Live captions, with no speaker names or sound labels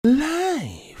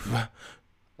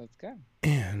Let's go.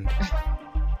 And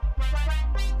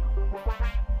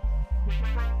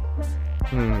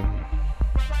hmm,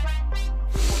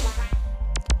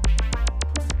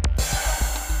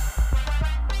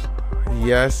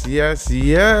 yes, yes,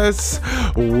 yes.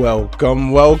 Welcome,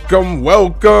 welcome,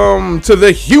 welcome to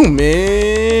the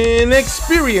human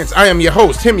experience. I am your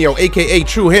host, Himyo, aka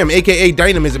True Him, aka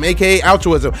Dynamism, aka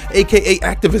Altruism, aka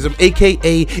Activism,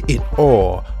 aka It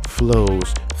All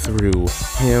Flows Through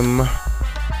Him.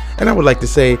 And I would like to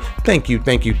say thank you,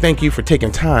 thank you, thank you for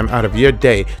taking time out of your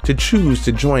day to choose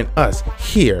to join us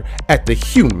here at the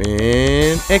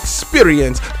Human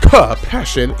Experience,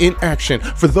 Compassion in Action.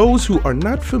 For those who are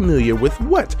not familiar with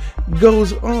what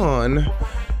goes on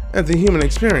at the Human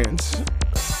Experience,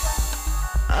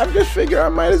 I just figure I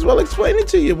might as well explain it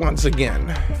to you once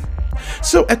again.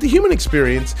 So at the Human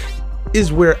Experience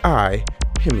is where I,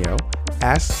 Himyo,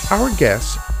 ask our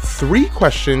guests 3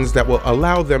 questions that will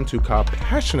allow them to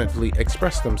compassionately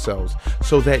express themselves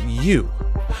so that you,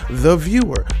 the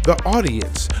viewer, the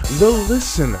audience, the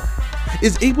listener,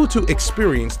 is able to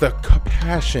experience the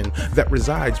compassion that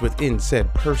resides within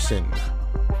said person.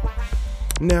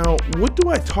 Now, what do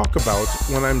I talk about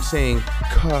when I'm saying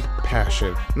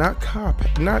compassion? Not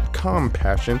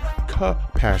compassion,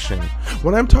 compassion.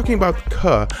 When I'm talking about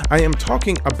I am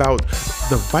talking about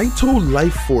the vital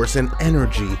life force and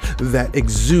energy that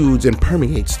exudes and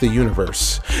permeates the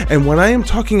universe. And when I am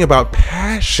talking about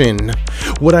passion,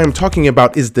 what I'm talking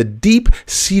about is the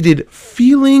deep-seated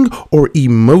feeling or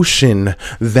emotion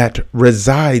that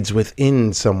resides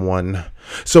within someone.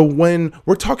 So when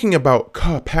we're talking about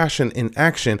compassion in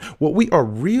action, what we are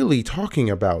really talking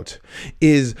about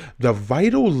is the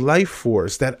vital life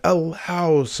force that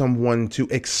allows someone to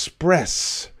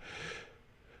express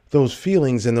those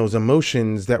feelings and those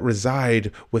emotions that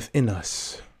reside within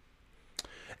us.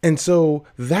 And so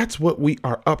that's what we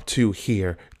are up to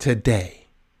here today.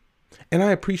 And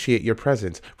I appreciate your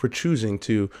presence for choosing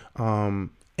to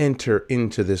enter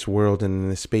into this world and in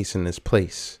this space and this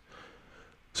place.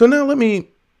 So now let me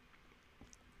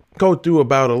go through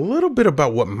about a little bit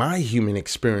about what my human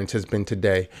experience has been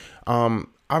today.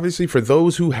 Obviously, for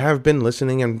those who have been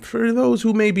listening and for those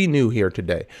who may be new here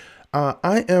today,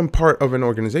 I am part of an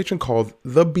organization called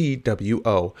the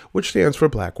BWO, which stands for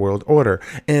Black World Order.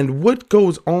 And what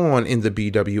goes on in the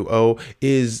BWO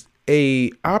is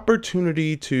a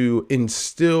opportunity to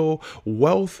instill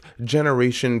wealth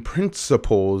generation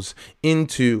principles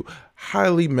into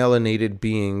highly melanated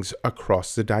beings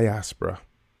across the diaspora.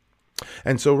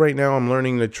 And so right now I'm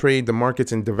learning to trade the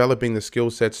markets and developing the skill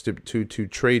sets to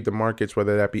trade the markets,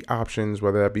 whether that be options,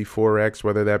 whether that be Forex,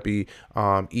 whether that be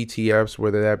ETFs,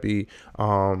 whether that be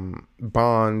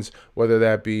bonds, whether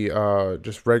that be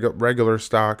just regular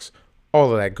stocks,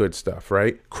 all of that good stuff,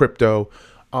 right? Crypto.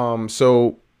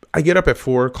 So I get up at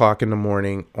 4:00 in the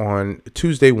morning on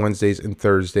Tuesday, Wednesdays, and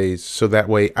Thursdays, so that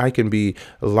way I can be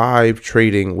live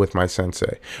trading with my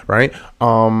sensei, right?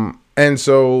 And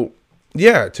so,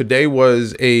 yeah, today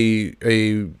was a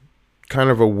kind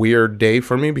of a weird day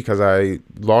for me because I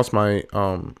lost my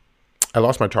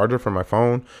charger for my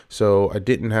phone, so I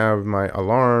didn't have my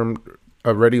alarm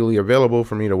readily available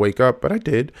for me to wake up, but I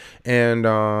did, and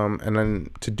then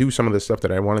to do some of the stuff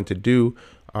that I wanted to do.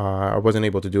 I wasn't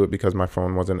able to do it because my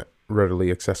phone wasn't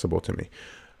readily accessible to me.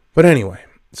 But anyway,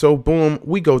 so boom,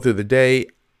 we go through the day.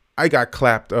 I got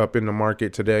clapped up in the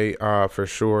market today, for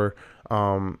sure.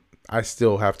 I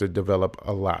still have to develop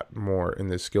a lot more in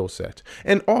this skill set.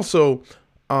 And also,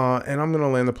 and I'm going to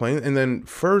land the plane. And then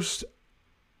first,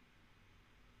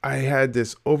 I had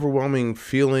this overwhelming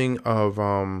feeling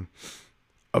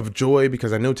of joy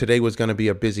because I know today was going to be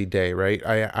a busy day, right?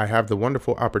 I have the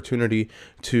wonderful opportunity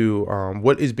to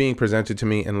what is being presented to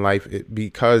me in life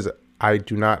because I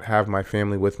do not have my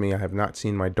family with me. I have not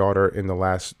seen my daughter in the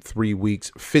last 3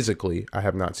 weeks physically. I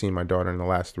have not seen my daughter in the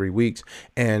last 3 weeks.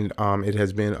 And it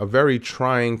has been a very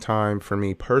trying time for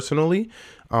me personally,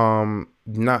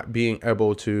 not being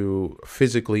able to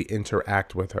physically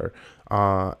interact with her.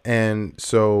 And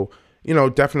so,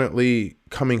 definitely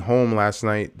coming home last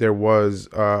night, there was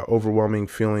overwhelming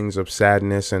feelings of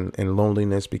sadness and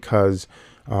loneliness because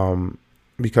I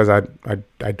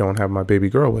don't have my baby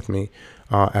girl with me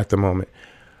at the moment.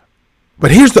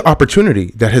 But here's the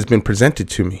opportunity that has been presented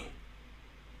to me,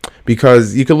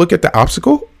 because you could look at the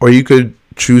obstacle or you could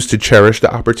choose to cherish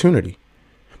the opportunity.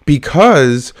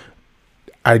 Because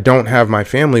I don't have my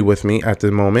family with me at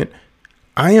the moment,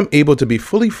 I am able to be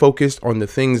fully focused on the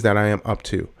things that I am up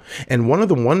to. And one of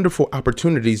the wonderful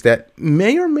opportunities that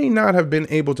may or may not have been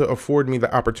able to afford me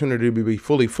the opportunity to be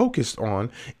fully focused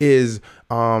on is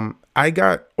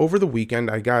over the weekend,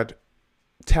 I got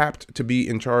tapped to be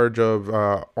in charge of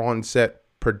on-set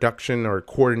production or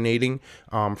coordinating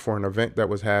for an event that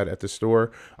was had at the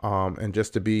store, and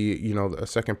just to be, you know, a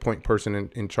second point person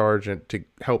in charge and to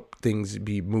help things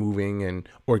be moving and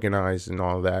organized and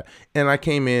all of that. And I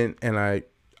came in and I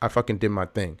fucking did my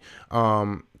thing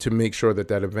to make sure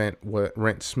that event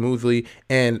went smoothly,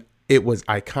 and it was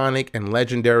iconic and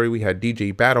legendary. We had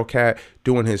DJ Battlecat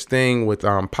doing his thing with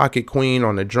Pocket Queen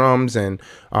on the drums and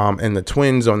the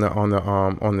Twins on the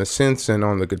synths and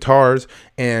on the guitars.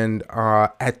 And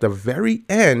at the very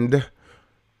end,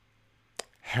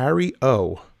 Harry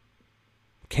O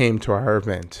came to our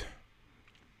event.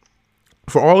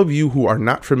 For all of you who are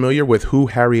not familiar with who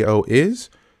Harry O is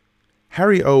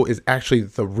actually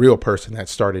the real person that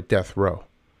started Death Row.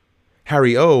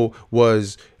 Harry O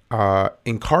was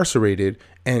incarcerated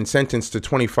and sentenced to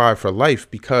 25 for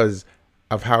life because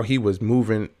of how he was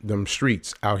moving them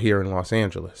streets out here in Los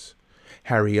Angeles.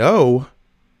 Harry O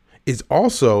is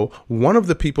also one of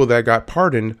the people that got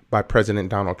pardoned by President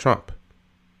Donald Trump,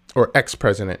 or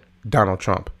ex-president Donald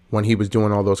Trump, when he was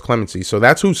doing all those clemencies. So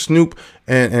that's who Snoop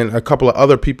and a couple of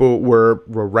other people were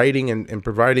writing and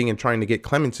providing and trying to get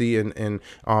clemency and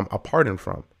a pardon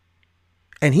from.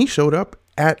 And he showed up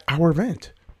at our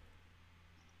event.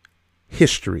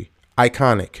 History,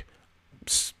 iconic.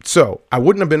 So I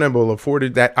wouldn't have been able to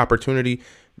afford that opportunity,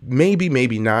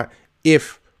 maybe not,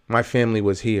 if my family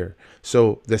was here.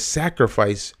 So the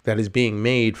sacrifice that is being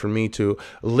made for me to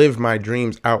live my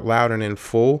dreams out loud and in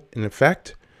full, in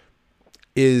effect,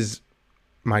 is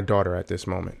my daughter at this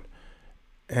moment.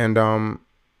 And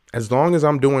as long as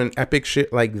I'm doing epic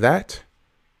shit like that,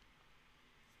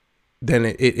 then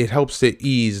it helps to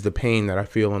ease the pain that I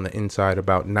feel on the inside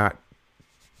about not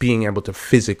being able to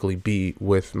physically be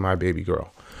with my baby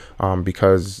girl,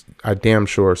 because I damn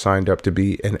sure signed up to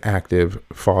be an active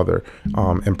father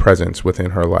and presence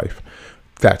within her life.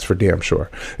 That's for damn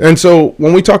sure. And so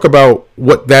when we talk about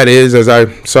what that is,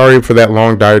 sorry for that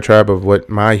long diatribe of what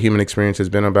my human experience has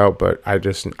been about, but I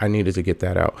needed to get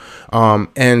that out.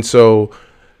 And so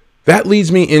that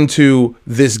leads me into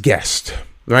this guest,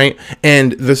 right?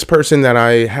 And this person that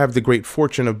I have the great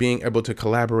fortune of being able to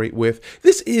collaborate with.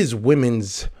 This is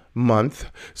Women's Month,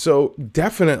 so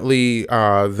definitely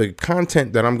the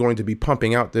content that I'm going to be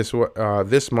pumping out this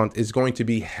month is going to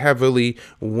be heavily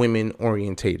women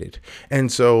orientated.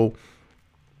 And so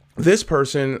this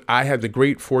person I had the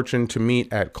great fortune to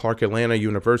meet at Clark Atlanta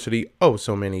University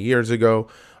so many years ago,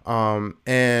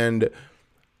 and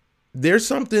there's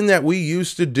something that we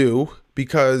used to do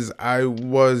because I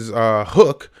was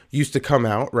Hook used to come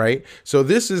out, right? So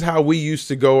this is how we used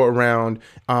to go around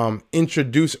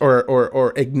introduce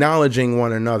or acknowledging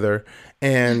one another.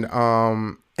 And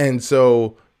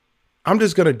so I'm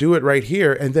just going to do it right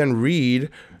here and then read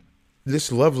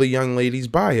this lovely young lady's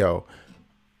bio.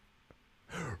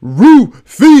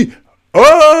 Ruthie O!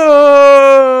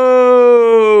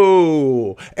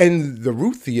 And the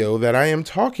Ruthio that I am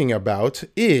talking about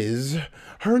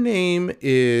her name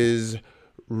is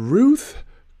Ruth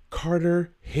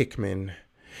Carter Hickman,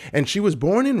 and she was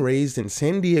born and raised in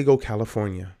San Diego,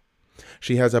 California.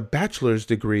 She has a bachelor's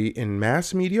degree in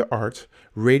mass media arts,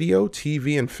 radio,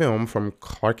 TV, and film from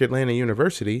Clark Atlanta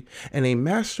University, and a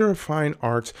Master of Fine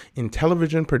Arts in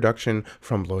television production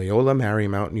from Loyola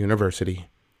Marymount University.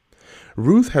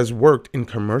 Ruth has worked in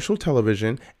commercial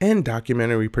television and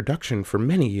documentary production for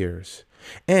many years,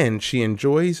 and she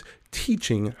enjoys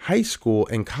teaching high school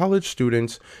and college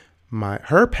students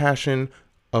her passion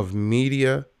of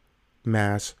media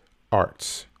mass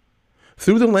arts.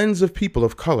 Through the lens of people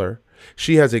of color,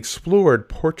 she has explored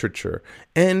portraiture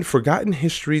and forgotten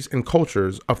histories and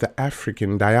cultures of the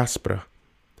African diaspora.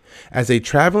 As a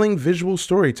traveling visual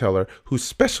storyteller who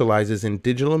specializes in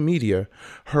digital media,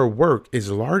 her work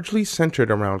is largely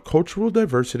centered around cultural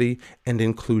diversity and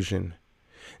inclusion.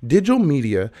 Digital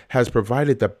media has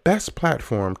provided the best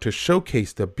platform to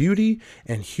showcase the beauty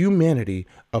and humanity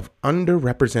of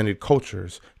underrepresented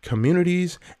cultures,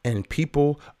 communities, and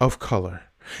people of color.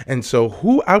 And so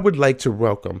who I would like to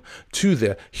welcome to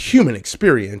the human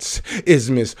experience is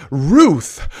Miss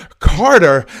Ruth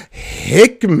Carter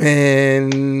Hickman.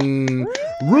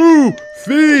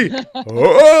 Ruthie!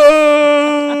 Oh!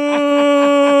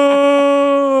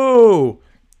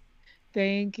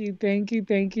 Thank you,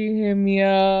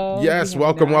 Himio. Yes,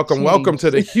 welcome to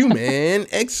the human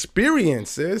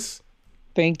experience, sis.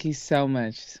 Thank you so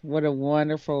much. What a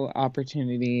wonderful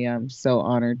opportunity. I'm so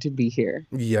honored to be here.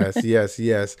 Yes.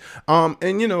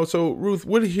 And so Ruth,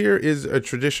 what here is a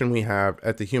tradition we have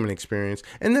at the Human Experience,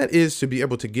 and that is to be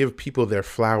able to give people their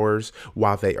flowers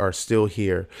while they are still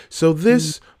here. So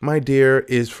this, my dear,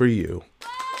 is for you.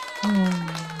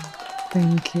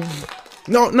 Thank you.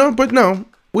 No.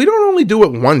 We don't only do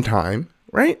it one time,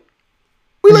 right?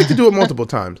 We like to do it multiple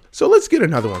times. So let's get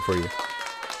another one for you.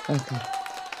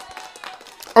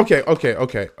 Okay.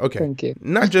 Thank you.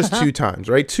 Not just 2 times,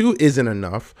 right? 2 isn't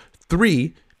enough.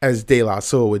 3, as De La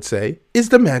Soul would say, is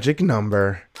the magic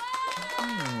number.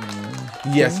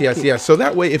 Yes. So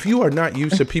that way, if you are not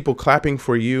used to people clapping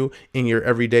for you in your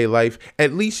everyday life,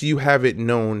 at least you have it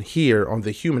known here on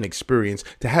the Human Experience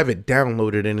to have it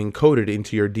downloaded and encoded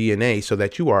into your DNA so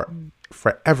that you are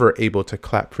forever able to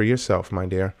clap for yourself, my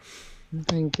dear.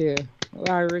 Thank you.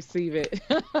 I receive it.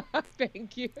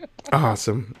 Thank you.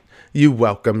 Awesome. You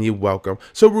welcome.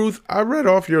 So Ruth, I read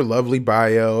off your lovely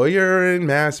bio. You're in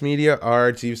mass media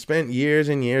arts. You've spent years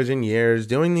and years and years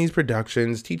doing these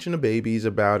productions, teaching the babies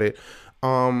about it.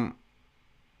 But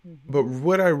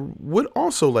what I would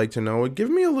also like to know, give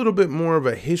me a little bit more of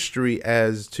a history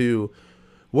as to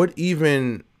what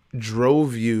even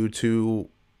drove you to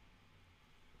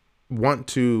want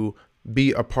to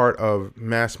be a part of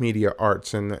mass media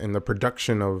arts and the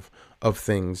production of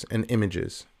things and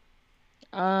images.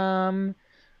 Well,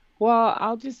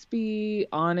 I'll just be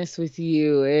honest with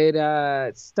you. It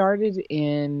started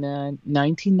in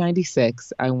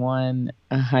 1996. I won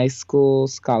a high school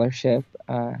scholarship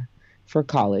for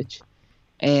college,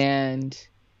 and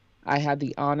I had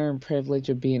the honor and privilege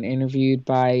of being interviewed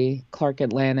by Clark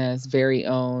Atlanta's very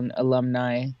own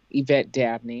alumni, Yvette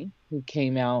Dabney, who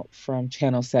came out from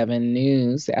Channel 7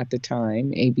 News at the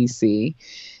time, ABC,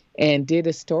 and did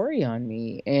a story on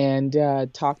me and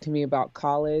talked to me about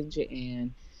college.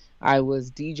 And I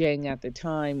was DJing at the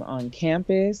time on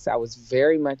campus. I was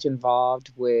very much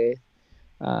involved with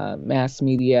mass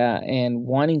media and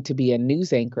wanting to be a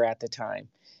news anchor at the time.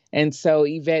 And so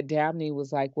Yvette Dabney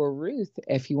was like, well, Ruth,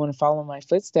 if you want to follow my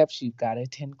footsteps, you've got to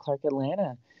attend Clark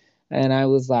Atlanta. And I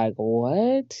was like,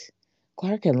 what?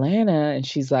 Clark Atlanta? And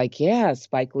she's like, yeah,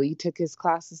 Spike Lee took his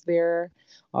classes there,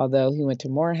 although he went to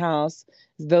Morehouse.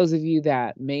 Those of you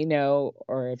that may know,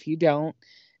 or if you don't,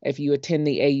 if you attend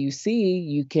the AUC,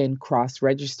 you can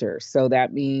cross-register. So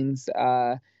that means,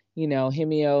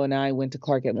 Himio and I went to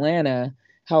Clark Atlanta.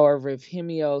 However, if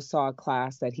Himio saw a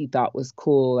class that he thought was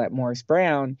cool at Morris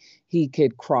Brown, he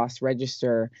could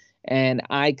cross-register, and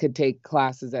I could take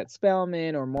classes at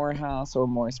Spelman or Morehouse or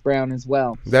Morris Brown as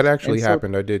well. That actually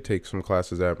happened. I did take some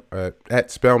classes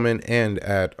at Spelman and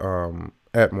at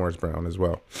Morris Brown as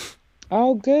well.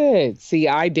 Oh, good. See,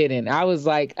 I didn't. I was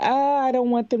like, I don't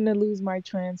want them to lose my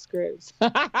transcripts.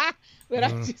 But I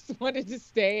just wanted to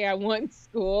stay at one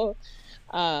school.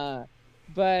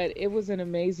 But it was an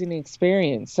amazing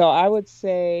experience. So I would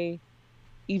say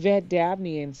Yvette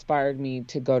Dabney inspired me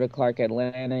to go to Clark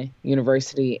Atlanta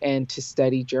University and to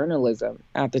study journalism.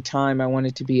 At the time, I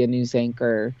wanted to be a news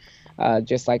anchor,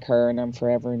 just like her, and I'm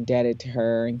forever indebted to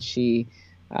her. And she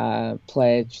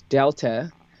pledged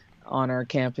Delta on our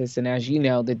campus. And as you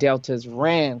know, the Deltas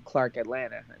ran Clark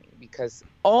Atlanta, honey,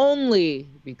 only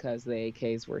because the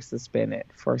AKs were suspended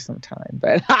for some time.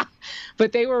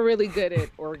 But they were really good at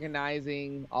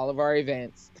organizing all of our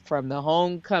events, from the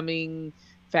homecoming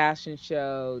fashion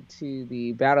show to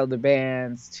the Battle of the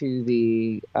Bands to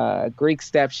the Greek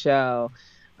Step show.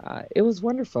 It was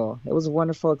wonderful. It was a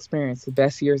wonderful experience, the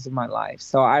best years of my life.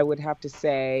 So I would have to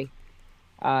say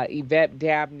Yvette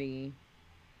Dabney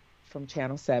from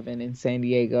Channel 7 in San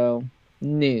Diego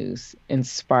News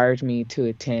inspired me to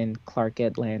attend Clark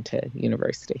Atlanta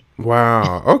University.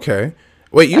 Wow. Okay.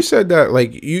 Wait, you said that,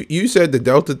 like, you said the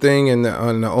Delta thing and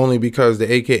only because the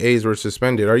AKAs were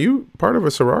suspended. Are you part of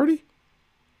a sorority?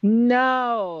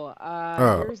 No.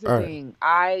 Here's the thing.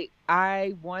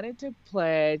 I wanted to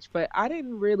pledge, but I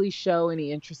didn't really show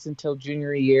any interest until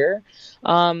junior year.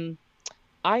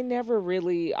 I never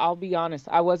really, I'll be honest,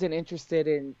 I wasn't interested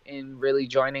in really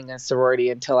joining a sorority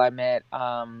until I met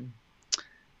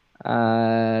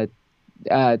Tasha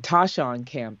on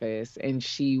campus, and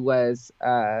she was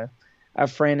a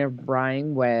friend of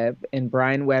Brian Webb, and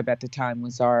Brian Webb at the time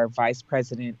was our vice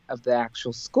president of the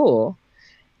actual school.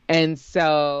 And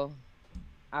so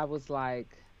I was like,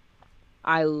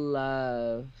 I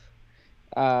love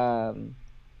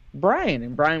Brian.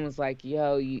 And Brian was like,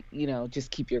 yo, you know, just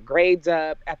keep your grades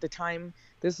up. At the time,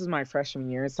 this was my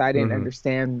freshman year, so I didn't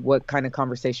understand what kind of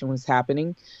conversation was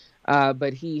happening.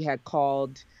 But he had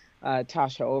called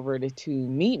Tasha over to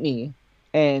meet me,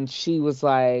 and she was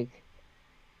like,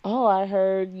 oh, I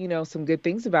heard, you know, some good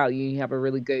things about you. You have a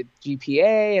really good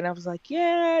GPA. And I was like,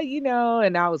 yeah, you know,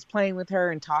 and I was playing with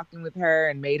her and talking with her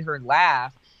and made her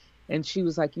laugh. And she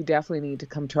was like, you definitely need to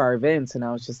come to our events. And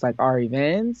I was just like, our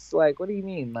events? Like, what do you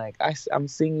mean? Like, I'm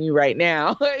seeing you right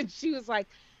now. And she was like,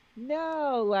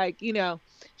 no, like,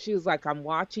 she was like, I'm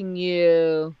watching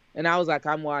you. And I was like,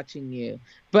 I'm watching you.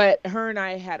 But her and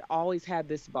I had always had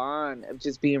this bond of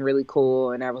just being really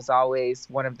cool. And I was always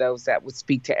one of those that would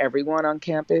speak to everyone on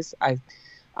campus.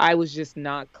 I was just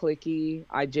not cliquey.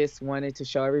 I just wanted to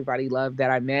show everybody love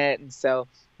that I met. And so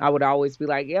I would always be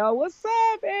like, yo, what's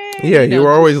up? And, Yeah, you were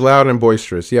just always loud and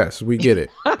boisterous. Yes, we get it.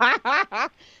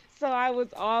 so I was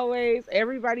always,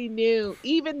 everybody knew,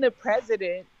 even the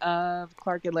president of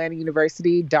Clark Atlanta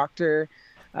University, Dr.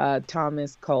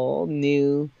 Thomas Cole,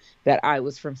 knew that I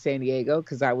was from San Diego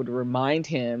because I would remind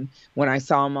him when I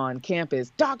saw him on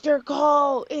campus, Dr.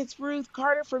 Cole, it's Ruth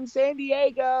Carter from San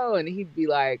Diego. And he'd be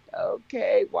like,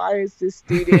 okay, why is this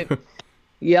student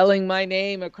yelling my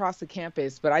name across the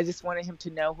campus? But I just wanted him to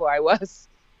know who I was.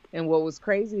 And what was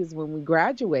crazy is when we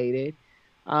graduated,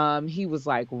 he was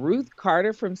like, Ruth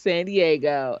Carter from San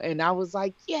Diego. And I was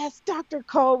like, yes, Dr.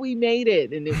 Cole, we made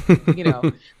it.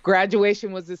 And,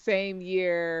 graduation was the same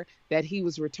year that he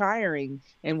was retiring.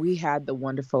 And we had the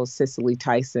wonderful Cicely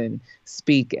Tyson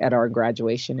speak at our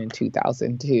graduation in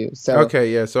 2002. So, okay,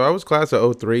 yeah. So I was class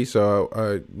of '03,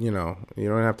 so, you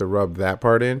don't have to rub that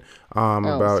part in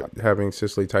about having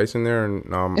Cicely Tyson there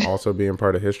and also being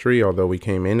part of history, although we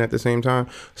came in at the same time.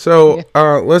 So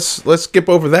let's skip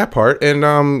over that part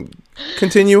and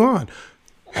continue on.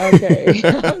 Okay.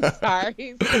 I'm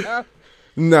sorry. So,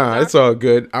 nah, it's all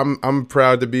good. I'm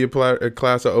proud to be a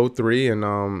class of '03, and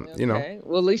okay.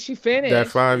 Well, at least you finished. that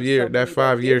 5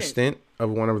 year stint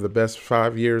of one of the best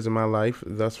 5 years of my life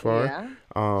thus far.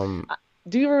 Yeah.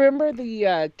 Do you remember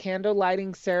the candle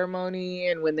lighting ceremony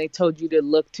and when they told you to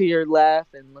look to your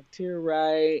left and look to your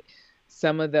right?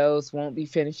 Some of those won't be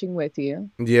finishing with you.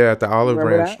 Yeah, at the Olive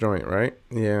Remember Branch that? joint, right?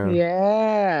 Yeah.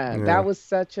 Yeah, Yeah. that was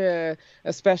such a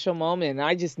special moment.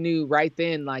 I just knew right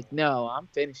then, like, no, I'm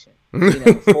finishing.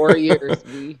 4 years.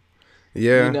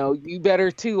 Yeah. You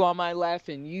better two on my left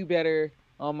and you better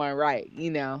on my right,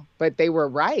 But they were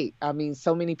right. I mean,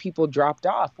 so many people dropped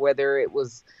off, whether it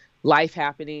was life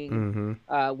happening,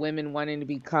 Mm-hmm. women wanting to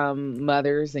become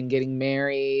mothers and getting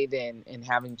married and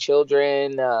having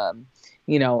children,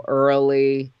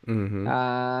 early,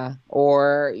 Mm-hmm.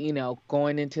 or,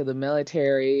 going into the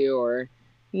military or,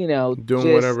 Doing just,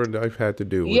 whatever life had to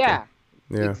do with them. yeah,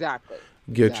 Yeah. exactly.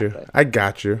 Get you. Exactly. I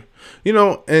got you.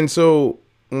 And so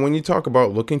when you talk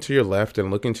about looking to your left and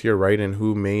looking to your right and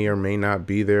who may or may not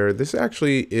be there, this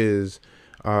actually is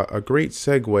a great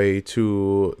segue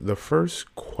to the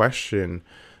first question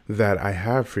that I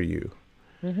have for you.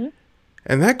 Mm-hmm.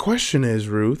 And that question is,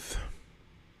 Ruth,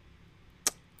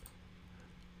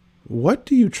 what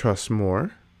do you trust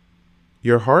more,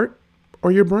 your heart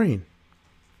or your brain?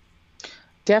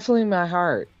 Definitely my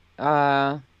heart.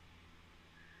 I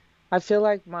feel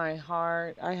like my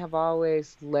heart, I have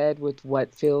always led with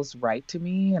what feels right to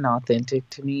me and authentic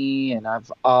to me. And I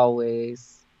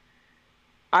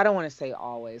don't want to say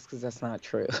always because that's not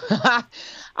true.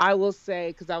 I will say,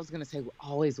 because I was going to say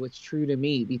always what's true to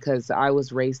me because I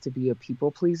was raised to be a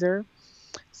people pleaser.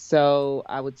 So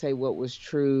I would say what was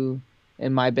true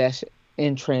in my best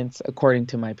entrance according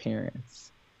to my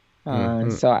parents. Mm-hmm.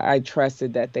 So I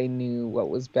trusted that they knew what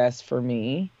was best for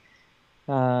me.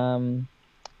 Um,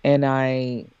 and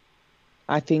I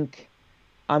think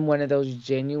I'm one of those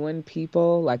genuine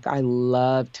people. Like I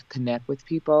love to connect with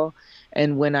people.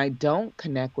 And when I don't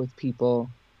connect with people,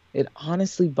 it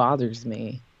honestly bothers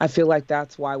me. I feel like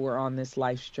that's why we're on this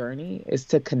life's journey is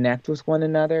to connect with one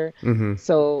another. Mm-hmm.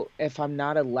 So if I'm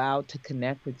not allowed to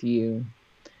connect with you,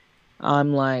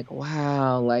 I'm like,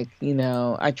 wow, like,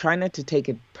 I try not to take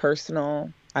it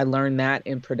personal. I learned that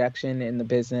in production in the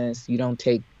business. You don't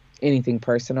take anything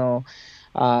personal.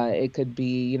 It could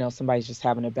be, somebody's just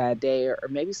having a bad day or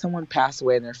maybe someone passed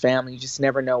away in their family. You just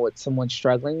never know what someone's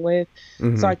struggling with. So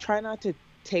Mm-hmm. I try not to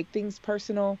take things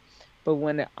personal. But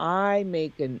when I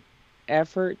make an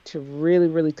effort to really,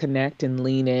 really connect and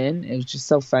lean in, it was just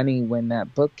so funny when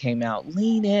that book came out,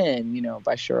 Lean In,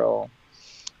 by Cheryl,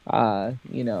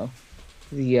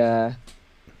 the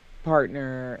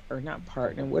partner or not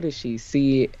partner, what is she?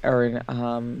 See, or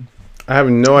I have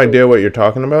no idea what you're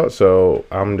talking about, so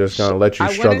I'm just gonna let you I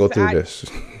want struggle to. through this.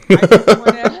 I just want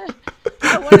to.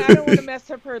 I don't want to mess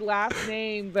up her last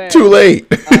name, but Too late.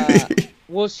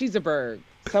 well, she's a Berg,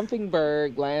 something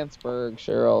Berg, Lanceberg,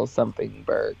 Cheryl, something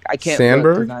Berg. I can't look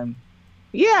because Sandberg?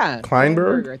 yeah,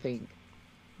 Kleinberg? Sandberg, I think.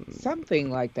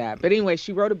 Something like that. But anyway,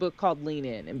 she wrote a book called Lean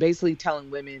In and basically telling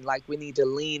women like we need to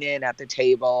lean in at the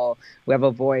table. We have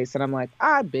a voice. And I'm like,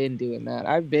 I've been doing that.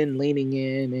 I've been leaning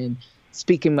in and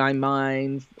speaking my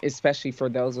mind, especially for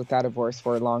those without a voice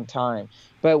for a long time.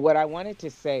 But what I wanted to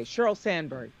say, Sheryl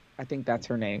Sandberg, I think that's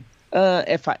her name.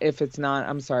 If it's not,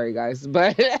 I'm sorry guys,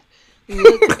 but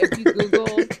look, if you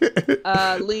Google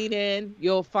Lean In,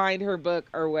 you'll find her book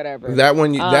or whatever. That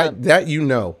one, Um, you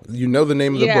know the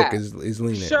name of the book yeah, is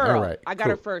Lean In. All Cheryl. right, I got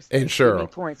her cool. first And name. Give me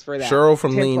Cheryl, points for that. Cheryl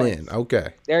from 10 Lean In. points.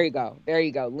 Okay. There you go. There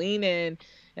you go. Lean in.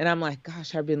 And I'm like,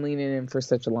 gosh, I've been leaning in for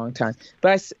such a long time.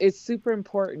 But it's super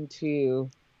important to,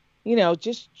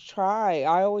 just try.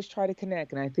 I always try to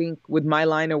connect. And I think with my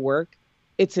line of work,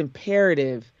 it's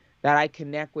imperative that I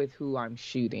connect with who I'm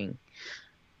shooting.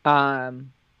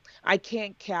 Um, I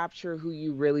can't capture who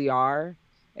you really are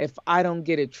if I don't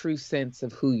get a true sense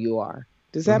of who you are.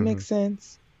 Does that make Hmm.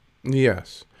 sense?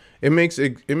 Yes, it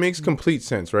makes complete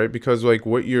sense, right? Because like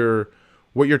what you're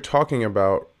talking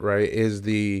about, right, is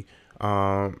the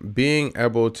being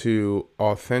able to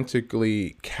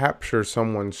authentically capture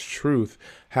someone's truth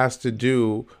has to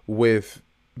do with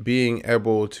being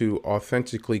able to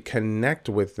authentically connect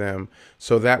with them,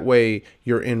 so that way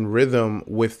you're in rhythm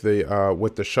with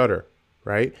the shutter,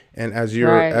 right? And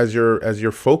Right. as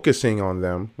you're focusing on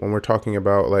them, when we're talking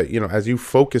about, like, as you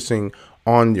focusing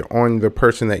on the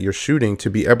person that you're shooting, to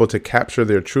be able to capture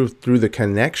their truth through the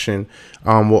connection,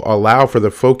 will allow for the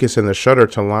focus and the shutter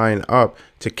to line up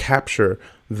to capture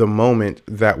the moment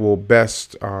that will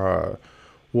best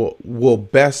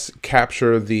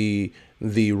capture the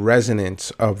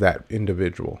resonance of that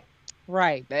individual,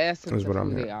 Right. The essence is of what I'm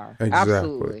who hearing. they are. Exactly.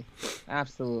 Absolutely.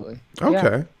 Absolutely. Yeah.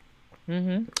 Okay.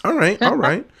 Mm-hmm. All right. All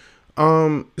right.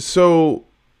 So,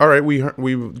 all right,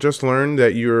 we've just learned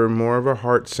that you're more of a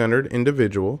heart-centered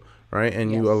individual, right?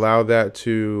 And Yes. you allow that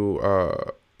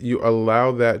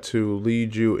to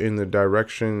lead you in the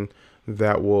direction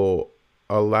that will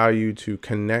allow you to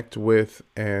connect with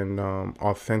and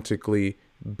authentically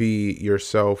be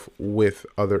yourself with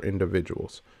other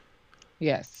individuals.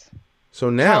 Yes. So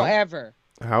now, However,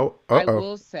 how? I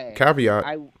will say, Caveat.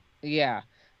 I yeah,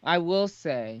 I will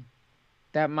say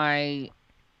that my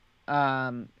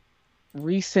um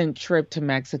recent trip to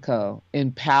Mexico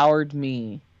empowered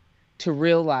me to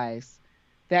realize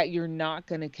that you're not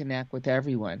going to connect with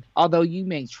everyone. Although you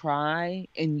may try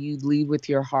and you lead with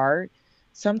your heart,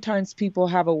 sometimes people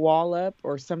have a wall up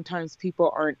or sometimes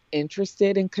people aren't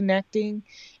interested in connecting,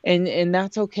 and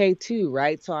that's okay too,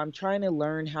 right? So I'm trying to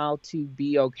learn how to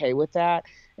be okay with that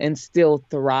and still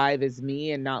thrive as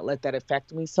me and not let that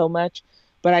affect me so much.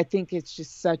 But I think it's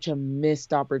just such a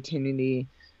missed opportunity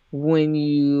when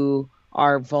you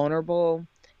are vulnerable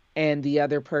and the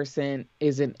other person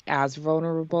isn't as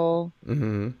vulnerable,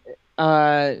 Hmm.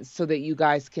 so that you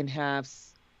guys can have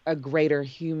a greater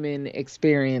human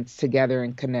experience together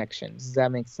and connections. Does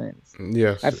that make sense? I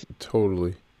Yes, f-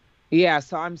 totally. yeah,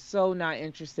 so I'm so not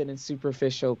interested in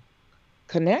superficial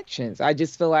connections. I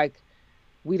just feel like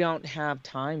we don't have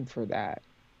time for that.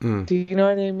 Mm. Do you know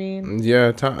what I mean?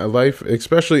 Yeah, life,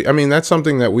 especially. I mean, that's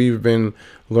something that we've been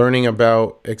learning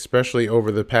about, especially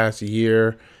over the past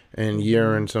year and Hmm.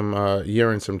 year and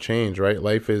some change. Right,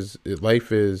 life is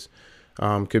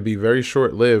could be very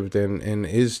short lived, and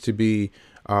is to be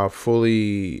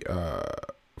fully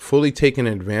taken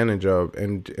advantage of,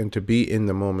 and to be in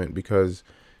the moment, because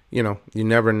you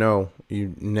never know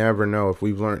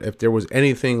if there was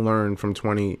anything learned from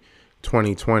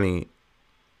 2020.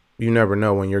 You never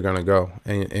know when you're gonna go,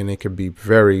 and it could be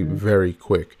very, very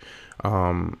quick.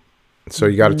 So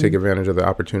you got to take Hmm. advantage of the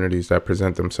opportunities that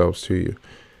present themselves to you,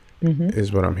 Hmm.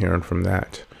 is what I'm hearing from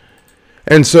that.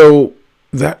 And so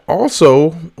that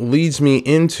also leads me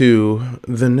into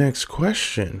the next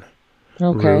question,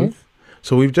 Okay. Ruth.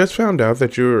 So we've just found out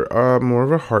that you're more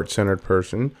of a heart-centered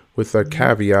person, with a Hmm.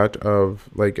 caveat of,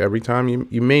 like, every time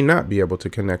you may not be able to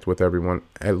connect with everyone.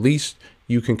 At least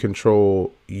you can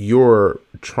control your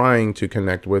trying to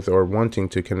connect with or wanting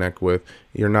to connect with.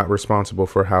 You're not responsible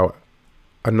for how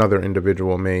another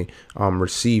individual may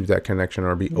receive that connection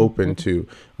or be open Hmm. to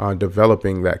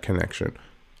developing that connection,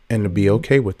 and to be Hmm.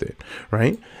 okay with it,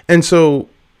 right? And so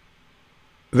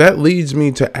that leads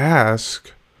me to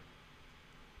ask,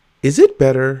 is it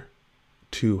better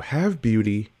to have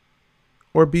beauty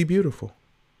or be beautiful?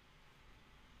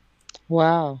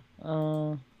 Wow.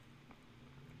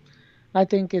 I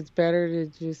think it's better to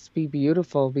just be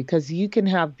beautiful because you can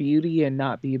have beauty and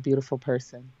not be a beautiful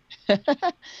person.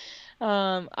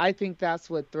 I think that's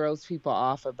what throws people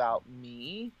off about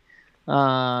me.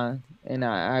 And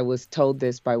I was told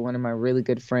this by one of my really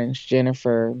good friends,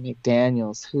 Jennifer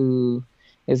McDaniels, who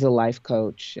is a life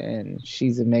coach, and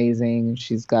she's amazing.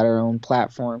 She's got her own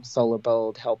platform, Solar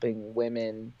Bold, helping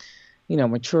women,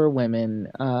 mature women,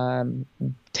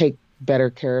 take better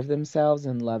care of themselves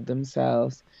and love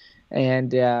themselves.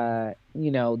 And,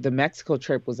 the Mexico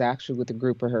trip was actually with a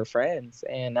group of her friends.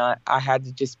 And I had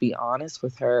to just be honest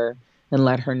with her and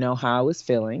let her know how I was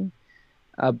feeling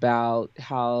about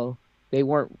how they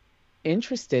weren't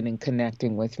interested in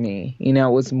connecting with me. It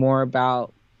was more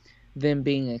about them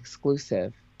being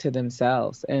exclusive to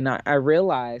themselves. And I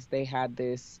realized they had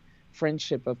this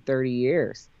friendship of 30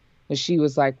 years. And she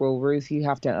was like, well, Ruth, you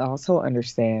have to also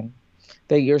understand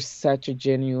that you're such a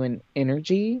genuine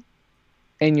energy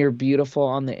and you're beautiful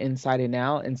on the inside and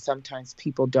out. And sometimes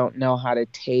people don't know how to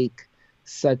take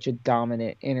such a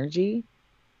dominant energy.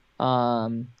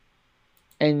 And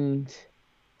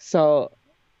so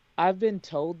I've been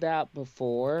told that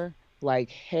before, like,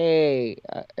 hey,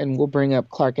 and we'll bring up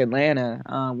Clark Atlanta.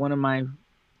 One of my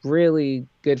really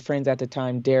good friends at the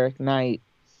time, Derek Knight,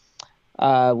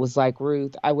 was like,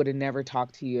 Ruth, I would have never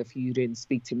talked to you if you didn't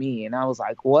speak to me. And I was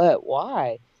like, what?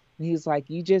 Why? And he's like,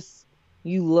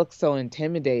 you look so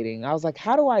intimidating. I was like,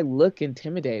 how do I look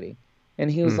intimidating?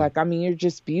 And he was like, I mean, you're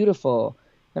just beautiful.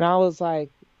 And I was like,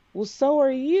 well, so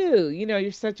are you.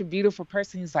 You're such a beautiful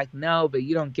person. He's like, no, but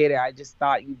you don't get it. I just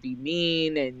thought you'd be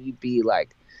mean and you'd be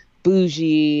like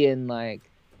bougie and like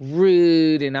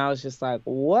rude. And I was just like,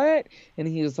 what? And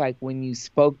he was like, when you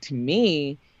spoke to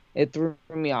me, it threw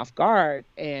me off guard.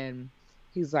 And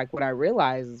he's like, what I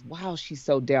realized is, wow, she's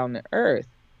so down to earth.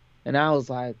 And I was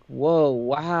like, whoa,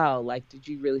 wow. Like, did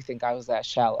you really think I was that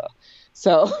shallow?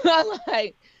 So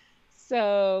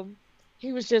so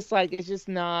he was just like, it's just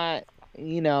not,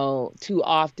 too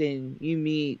often you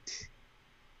meet,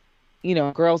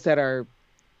 girls that are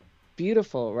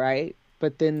beautiful, right?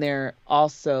 But then they're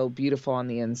also beautiful on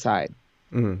the inside.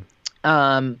 And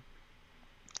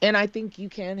I think you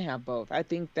can have both. I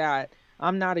think that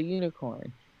I'm not a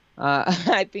unicorn.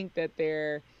 I think that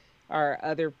there are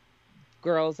other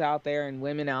girls out there and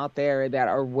women out there that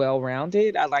are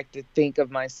well-rounded. I like to think of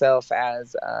myself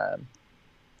as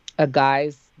a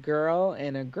guy's girl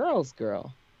and a girl's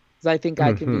girl. Because I think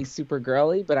I can be super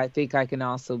girly, but I think I can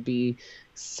also be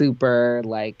super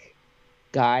like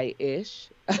guy-ish,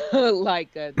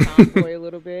 like a tomboy a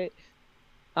little bit.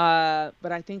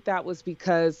 But I think that was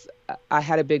because I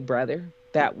had a big brother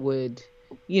that would,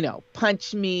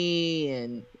 punch me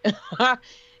and,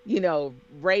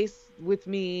 race with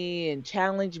me and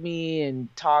challenge me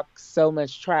and talk so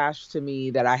much trash to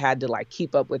me that I had to like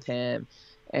keep up with him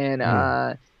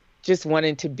and just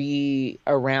wanted to be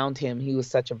around him. He was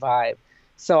such a vibe.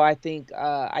 So I think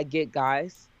I get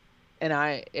guys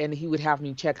and he would have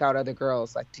me check out other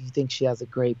girls. Like, do you think she has a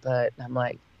great butt? And I'm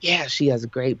like, yeah, she has a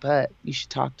great butt. You should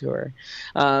talk to her.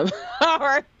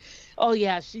 Or, oh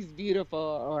yeah, she's beautiful.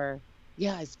 Or,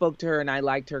 yeah, I spoke to her and I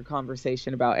liked her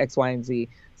conversation about X, Y, and Z.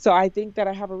 So I think that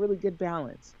I have a really good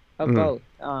balance of both.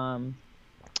 And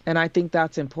I think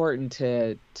that's important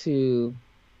to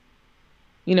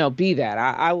be that.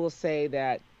 I will say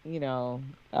that,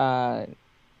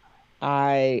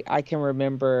 I can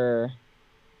remember,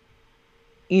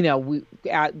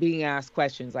 being asked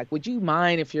questions like, would you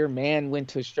mind if your man went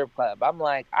to a strip club? I'm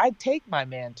like, I'd take my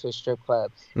man to a strip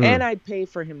club and I'd pay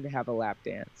for him to have a lap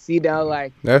dance.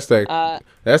 Like that's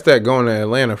that going to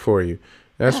Atlanta for you.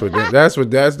 That's how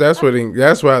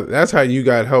you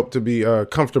got help to be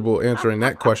comfortable answering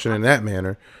that question in that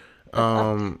manner.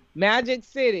 Magic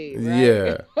City,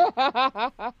 right?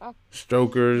 Yeah.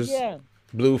 Strokers, yeah.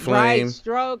 Blue Flame. Right,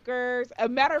 Strokers. A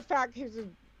matter of fact, here's a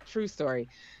true story.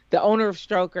 The owner of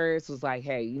Strokers was like,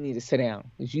 hey, you need to sit down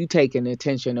because you taking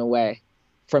attention away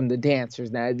from the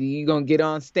dancers. Now, you going to get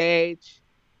on stage,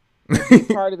 be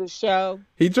part of the show.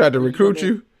 He tried to recruit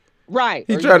you? Right.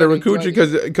 He tried to recruit you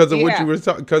because of what you were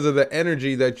talking, because of the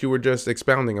energy that you were just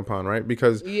expounding upon, right?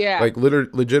 Because like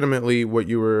legitimately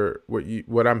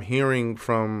what I'm hearing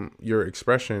from your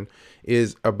expression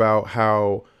is about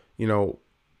how,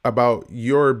 about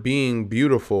your being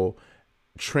beautiful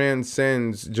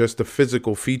transcends just the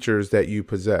physical features that you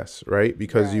possess, right?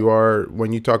 Because you are,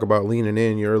 when you talk about leaning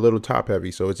in, you're a little top heavy,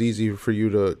 so it's easy for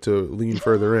you to lean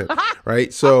further in,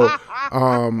 right? So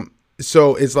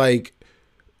so it's like,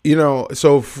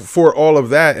 so for all of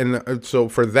that, and so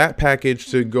for that package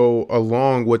to go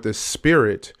along with the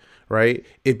spirit, right,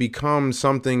 it becomes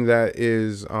something that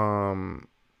is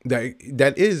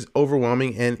that is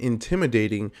overwhelming and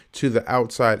intimidating to the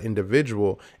outside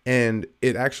individual. And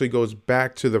it actually goes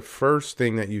back to the first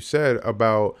thing that you said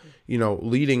about,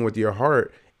 leading with your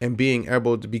heart and being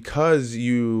able to, because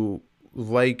you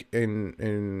like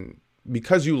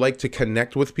because you like to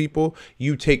connect with people,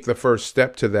 you take the first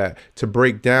step to that, to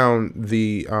break down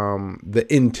the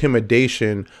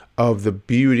intimidation of the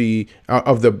beauty,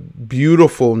 of the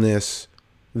beautifulness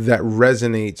that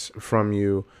resonates from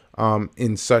you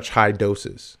in such high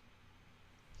doses.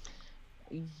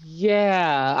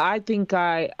 Yeah, I think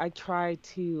I try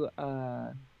to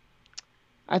I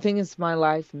think it's my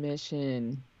life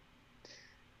mission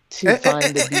to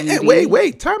find the Wait, beauty.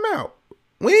 wait, time out.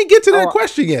 We ain't get to that Oh,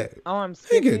 question yet. I'm Nigga,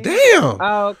 skipping. damn.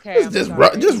 Oh, okay, I'm Just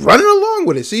sorry. running along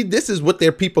with it. See, this is what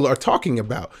their people are talking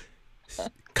about.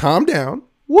 Calm down.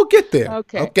 We'll get there.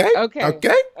 Okay. Okay? Okay.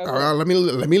 Okay? All right, Okay.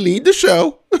 let me lead the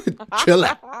show. Chill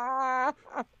out.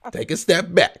 Take a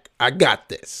step back. I got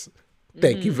this.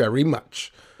 Thank you Mhm. very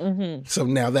much. Mhm. So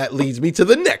now that leads me to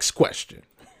the next question,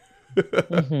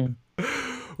 Mhm.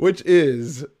 which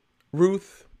is,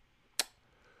 Ruth,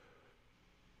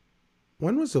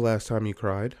 when was the last time you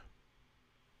cried?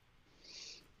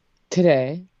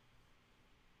 Today,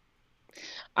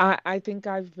 I think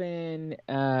I've been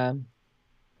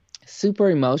super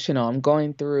emotional. I'm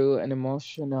going through an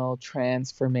emotional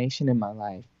transformation in my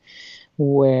life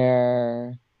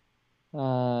where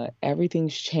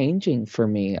everything's changing for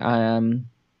me. I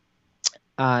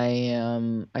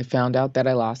found out that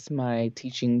I lost my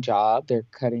teaching job. They're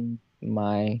cutting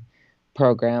my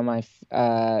program.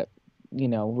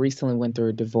 Recently went through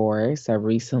a divorce. I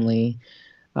recently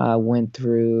went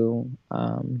through,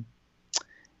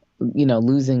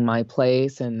 losing my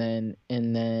place, and then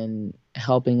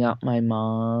helping out my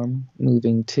mom,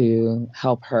 moving to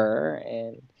help her,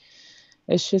 and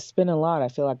it's just been a lot. I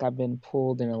feel like I've been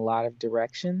pulled in a lot of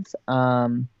directions.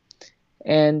 And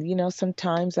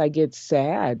sometimes I get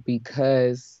sad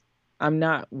because I'm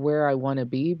not where I want to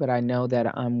be, but I know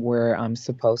that I'm where I'm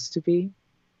supposed to be.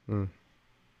 Mm,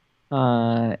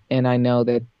 And I know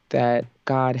that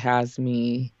God has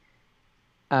me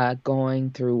going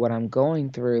through what I'm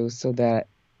going through so that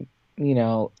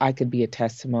I could be a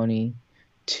testimony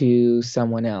to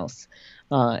someone else.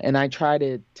 And I try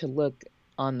to look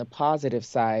on the positive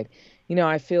side.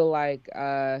 I feel like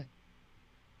I'm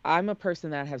a person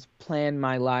that has planned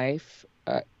my life,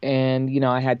 and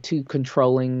I had two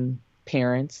controlling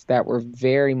parents that were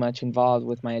very much involved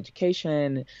with my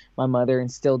education. My mother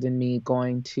instilled in me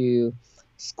going to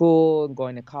school,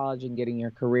 going to college, and getting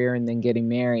your career, and then getting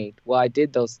married. Well, I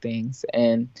did those things,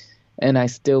 and I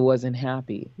still wasn't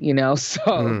happy. So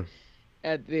mm,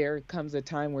 there comes a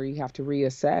time where you have to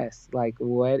reassess, like,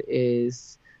 what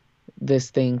is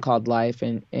this thing called life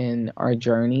in our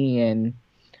journey, and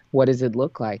what does it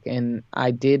look like? And I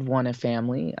did want a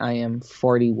family. I am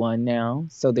 41 now,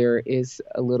 so there is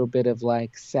a little bit of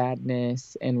like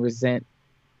sadness and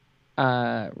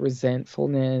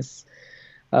resentfulness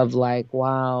of like,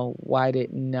 wow, why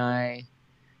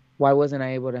wasn't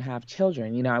I able to have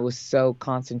children? I was so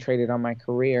concentrated on my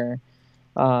career.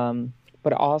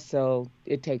 But also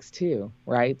it takes two,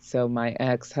 right? So my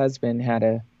ex-husband had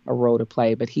a role to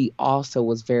play, but he also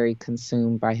was very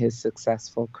consumed by his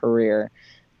successful career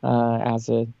as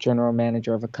a general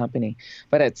manager of a company.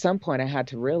 But at some point, I had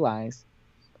to realize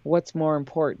what's more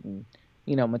important,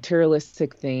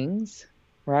 materialistic things,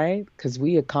 right? Because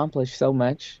we accomplish so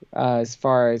much as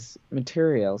far as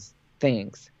materials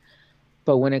things.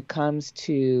 But when it comes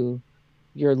to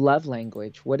your love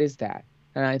language, what is that?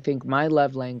 And I think my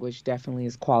love language definitely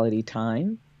is quality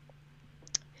time.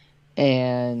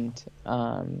 And,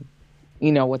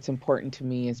 what's important to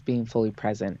me is being fully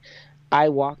present. I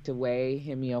walked away,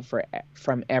 Himio,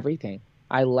 from everything.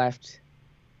 I left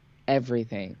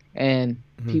everything. And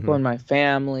people mm-hmm. in my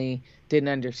family didn't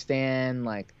understand,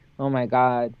 like, oh my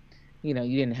God, you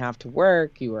didn't have to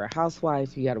work. You were a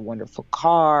housewife. You had a wonderful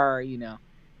car.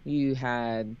 You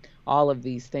had all of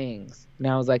these things. And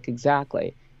I was like,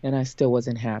 exactly. And I still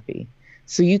wasn't happy.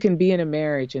 So you can be in a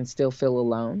marriage and still feel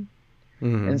alone.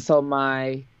 Mm-hmm. And so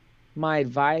my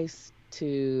advice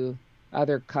to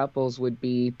other couples would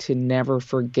be to never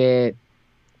forget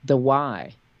the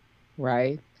why,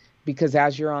 right? Because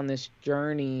as you're on this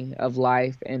journey of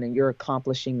life and you're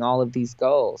accomplishing all of these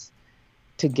goals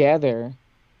together,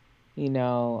 you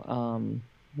know, um,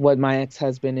 what my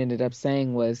ex-husband ended up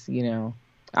saying was,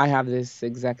 I have this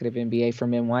executive MBA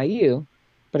from NYU,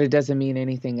 but it doesn't mean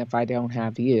anything if I don't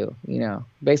have you.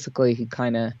 Basically,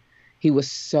 he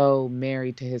was so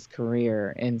married to his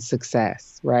career and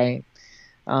success, right?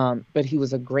 But he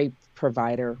was a great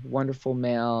provider, wonderful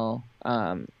male,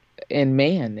 and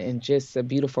man, and just a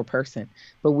beautiful person.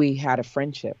 But we had a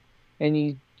friendship, and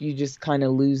you just kind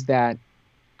of lose that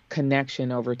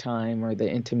connection over time, or the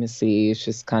intimacy. It's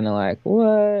just kind of like,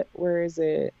 what? Where is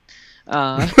it?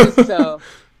 So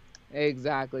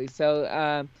exactly.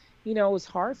 So it was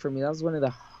hard for me. That was one of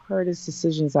the hardest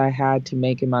decisions I had to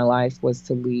make in my life, was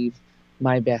to leave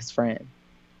my best friend,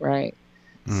 right?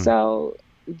 Mm, So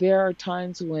there are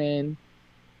times when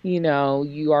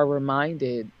you are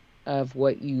reminded of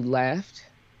what you left,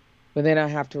 but then I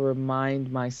have to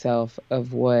remind myself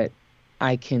of what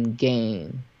I can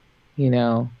gain, you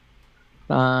know.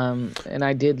 And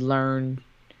I did learn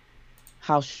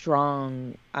how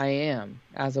strong I am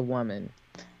as a woman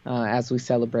as we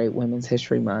celebrate Women's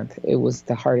History Month. It was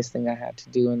the hardest thing I had to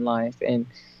do in life, and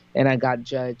I got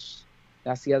judged.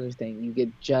 That's the other thing. You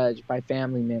get judged by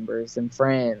family members and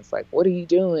friends. Like, what are you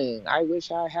doing? I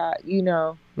wish I had,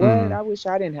 what? Mm. I wish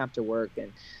I didn't have to work.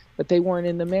 But they weren't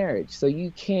in the marriage. So you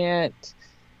can't,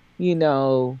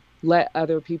 let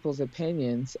other people's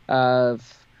opinions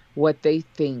of what they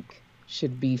think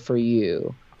should be for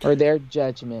you, or their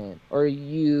judgment, or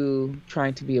you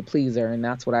trying to be a pleaser. And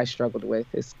that's what I struggled with,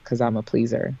 is because I'm a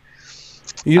pleaser.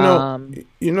 You know, Um,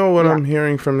 you know what yeah. I'm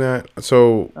hearing from that.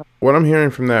 So what I'm hearing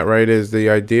from that, right, is the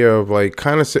idea of like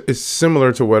kind of is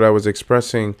similar to what I was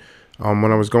expressing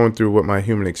when I was going through what my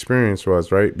human experience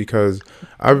was, right? Because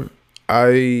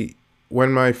I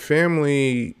when my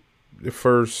family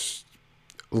first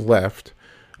left,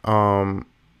 um,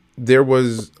 there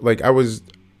was like I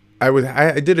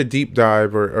did a deep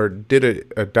dive or did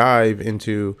a dive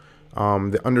into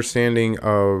the understanding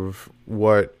of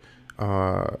what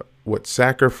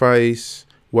sacrifice,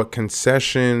 what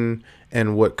concession,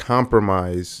 and what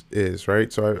compromise is,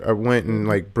 right? So I went and Mhm.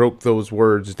 like broke those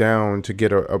words down to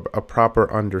get a proper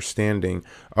understanding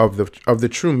of the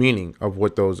true meaning of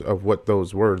what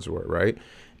those words were, right?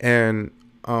 And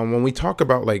when we talk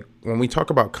about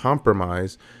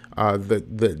compromise,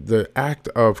 the act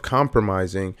of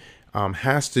compromising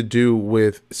has to do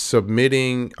with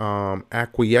submitting,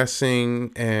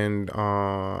 acquiescing, and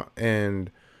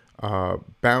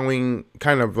bowing,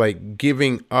 kind of like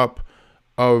giving up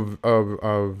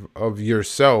of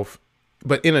yourself,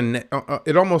 but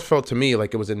it almost felt to me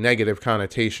like it was a negative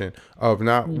connotation of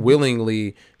not Mhm.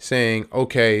 willingly saying,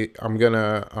 okay, I'm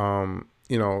gonna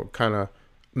kind of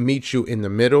meet you in the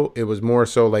middle. It was more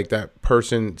so like that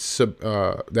person's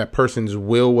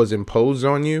will was imposed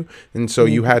on you, and so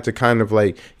you Mhm. had to kind of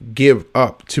like give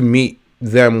up to meet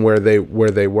them where they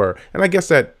were. And I guess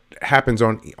that happens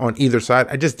on either side.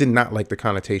 I just did not like the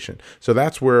connotation. So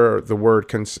that's where the word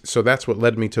so that's what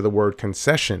led me to the word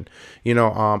concession.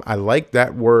 I like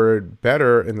that word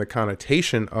better in the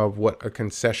connotation of what a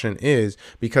concession is,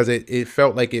 because it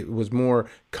felt like it was more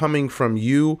coming from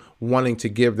you wanting to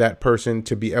give that person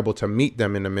to be able to meet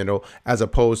them in the middle, as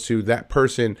opposed to that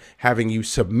person having you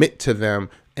submit to them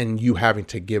and you having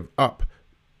to give up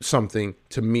something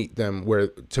to meet them where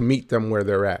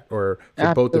they're at, or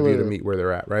for both of you to Absolutely. meet where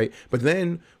they're at, right? But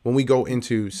then when we go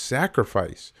into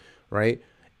sacrifice, right,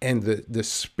 and the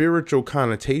spiritual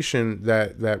connotation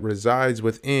that resides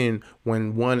within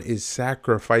when one is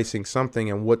sacrificing something,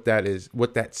 and what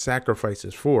that sacrifice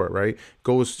is for, right,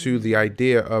 goes to the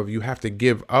idea of you have to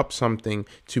give up something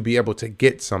to be able to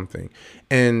get something.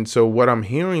 And so what I'm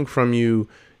hearing from you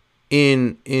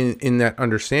in that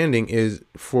understanding is,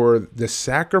 for the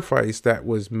sacrifice that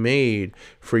was made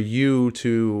for you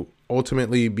to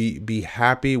ultimately be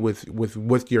happy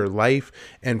with your life,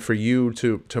 and for you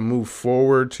to move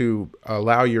forward, to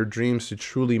allow your dreams to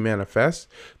truly manifest.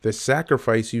 The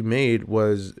sacrifice you made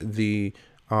was the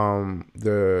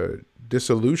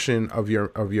dissolution of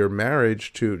your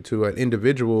marriage to an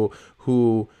individual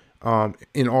who,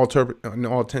 in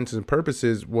all intents and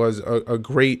purposes, was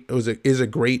is a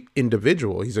great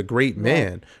individual. He's a great Right.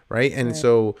 man, right? And Right.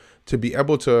 so to be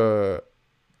able to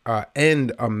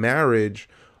end a marriage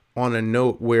on a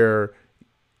note where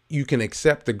you can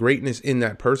accept the greatness in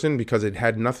that person, because it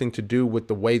had nothing to do with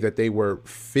the way that they were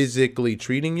physically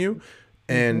treating you,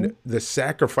 and Mhm. the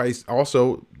sacrifice,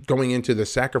 also going into the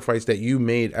sacrifice that you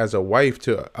made as a wife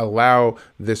to allow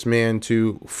this man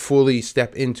to fully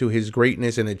step into his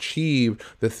greatness and achieve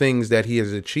the things that he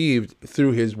has achieved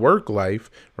through his work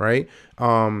life, right?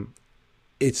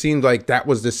 It seemed like that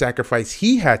was the sacrifice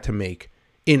he had to make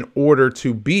in order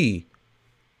to be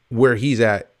where he's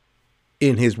at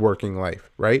in his working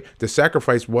life, right? The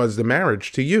sacrifice was the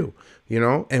marriage to you,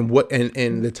 and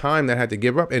the time that had to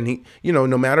give up. And he,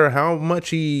 no matter how much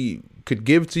he could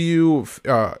give to you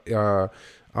in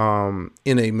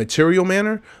a material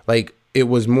manner, like, it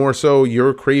was more so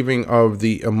your craving of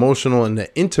the emotional and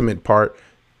the intimate part.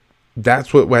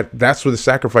 That's what the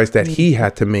sacrifice that he Mhm.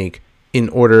 had to make in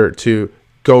order to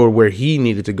go where he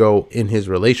needed to go in his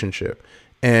relationship.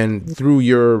 And through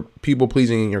your people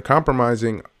pleasing and your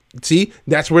compromising, see,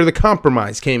 that's where the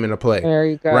compromise came into play, There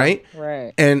you go. right?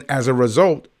 Right. And as a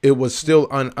result, it was still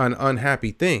an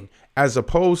unhappy thing, as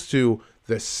opposed to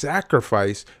the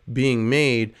sacrifice being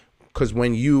made. Because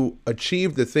when you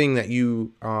achieve the thing that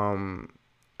you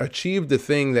achieved the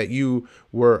thing that you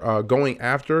were going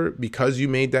after because you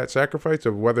made that sacrifice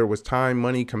of whether it was time,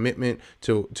 money, commitment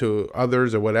to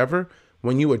others or whatever,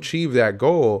 when you achieve that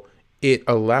goal, it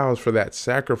allows for that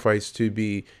sacrifice to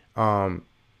be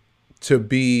to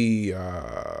be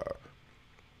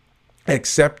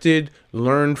accepted,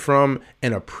 learned from,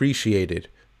 and appreciated,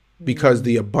 because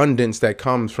the abundance that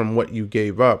comes from what you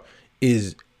gave up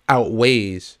is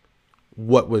outweighs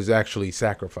what was actually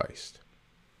sacrificed.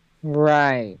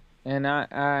 Right. And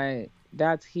I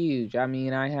that's huge. I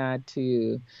mean, I had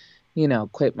to,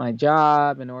 quit my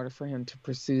job in order for him to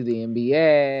pursue the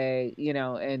MBA,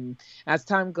 and as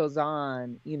time goes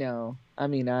on, I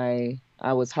mean, I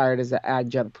was hired as an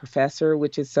adjunct professor,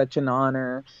 which is such an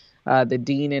honor. The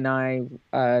dean and I,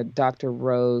 Dr.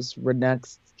 Rose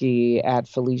Renutsky at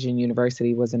Felician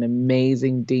University, was an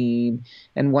amazing dean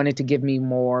and wanted to give me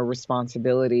more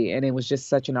responsibility. And it was just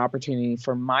such an opportunity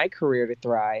for my career to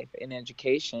thrive in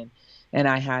education. And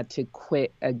I had to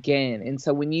quit again. And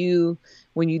so when you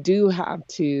do have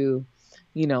to,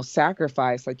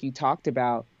 sacrifice, like you talked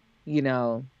about, you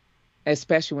know,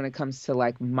 especially when it comes to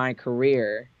like my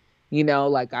career,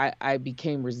 like I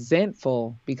became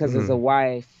resentful because as a Mm-hmm.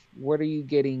 wife, what are you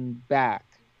getting back?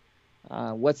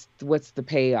 What's the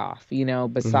payoff,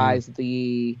 Mm-hmm. besides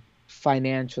the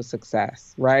financial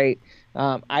success, right?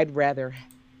 I'd rather,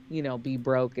 be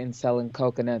broke and selling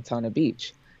coconuts on a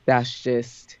beach. That's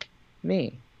just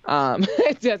me.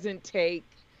 It doesn't take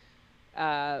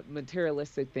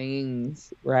materialistic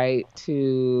things, right,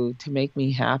 to make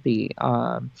me happy.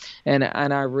 And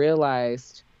I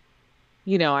realized,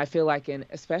 I feel like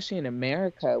especially in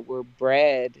America, we're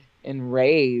bred and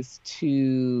raised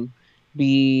to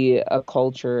be a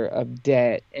culture of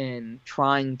debt and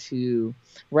trying to,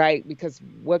 right? Because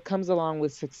what comes along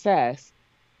with success,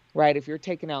 right? If you're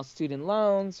taking out student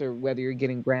loans or whether you're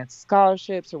getting grants,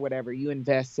 scholarships or whatever, you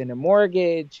invest in a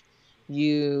mortgage,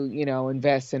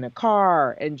 invest in a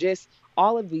car, and just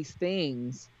all of these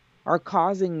things are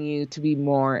causing you to be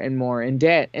more and more in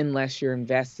debt unless you're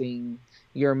investing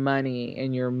your money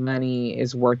and your money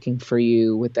is working for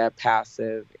you with that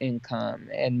passive income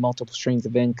and multiple streams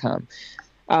of income.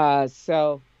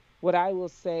 So what I will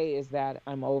say is that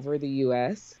I'm over the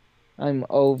US. I'm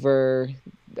over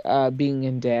being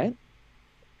in debt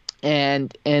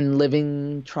and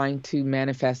living, trying to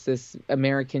manifest this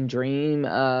American dream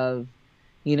of,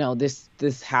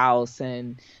 this house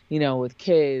and, with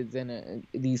kids and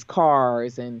these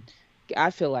cars. And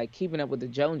I feel like keeping up with the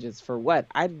Joneses for what?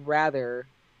 I'd rather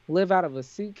live out of a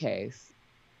suitcase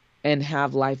and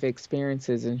have life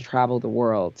experiences and travel the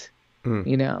world. Mm.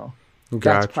 You know, that's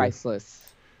Got you.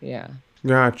 priceless. Yeah.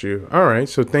 Got you. All right.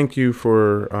 So thank you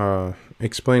for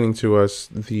explaining to us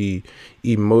the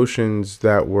emotions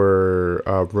that were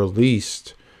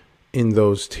released in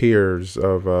those tears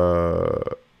of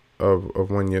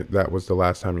when you, that was the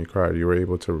last time you cried. You were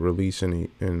able to release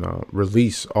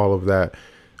release all of that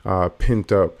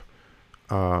pent up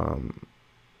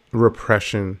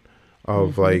repression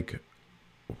of Hmm. like,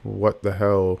 what the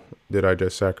hell did I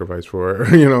just sacrifice for?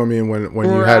 You know what I mean? When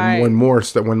you had when Right. more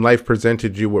stuff, when life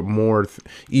presented you with more,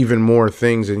 even more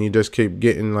things, and you just keep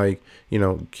getting like,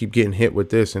 keep getting hit with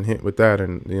this and hit with that,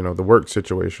 and the work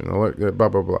situation, blah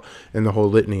blah blah, and the whole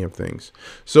litany of things.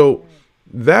 So Right.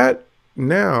 that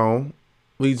now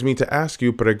leads me to ask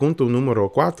you pregunto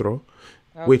número cuatro,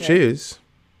 which Okay. is,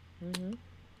 Hmm.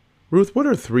 Ruth, what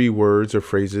are 3 words or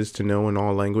phrases to know in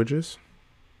all languages?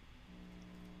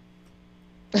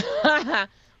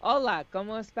 Hola,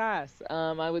 ¿cómo estás?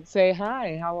 I would say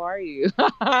hi. How are you?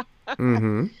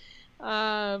 Mm-hmm.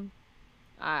 um,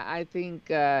 I think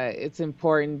it's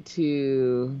important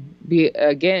to be,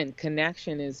 again,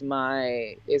 connection is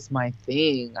my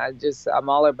thing. I'm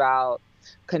all about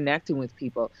connecting with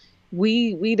people.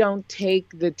 We don't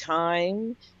take the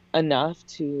time enough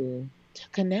to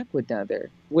connect with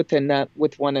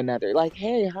one another. Like,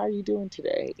 hey, how are you doing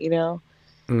today? And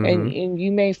Mm-hmm.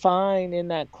 you may find in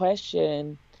that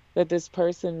question that this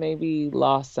person maybe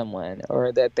lost someone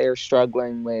or that they're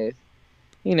struggling with,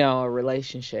 a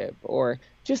relationship or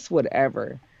just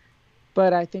whatever.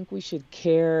 But I think we should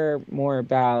care more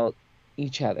about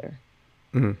each other.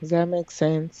 Mm-hmm. Does that make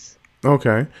sense?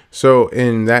 Okay. So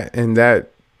in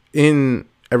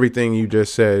everything you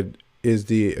just said is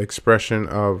the expression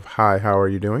of hi, how are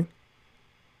you doing?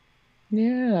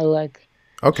 Yeah, like,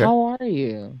 Okay. how are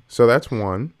you? So that's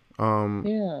one.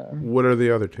 Yeah. What are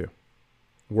the other two?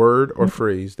 Word or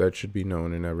phrase that should be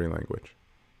known in every language?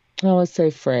 I would say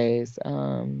phrase.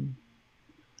 Like,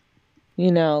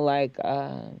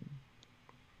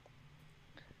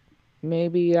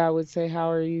 maybe I would say,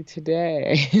 "How are you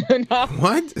today?" No,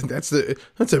 What? That's a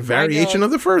I variation know.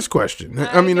 of the first question.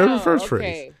 I I mean, of the know. first phrase.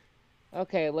 Okay.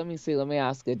 Okay, let me see. Let me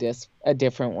ask a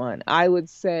different one. I would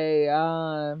say,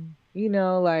 like,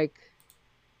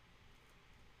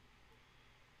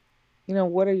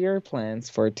 what are your plans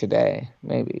for today?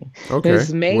 Maybe. Okay.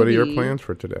 Because What are your maybe, plans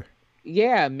for today?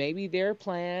 yeah, maybe their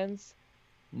plans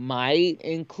might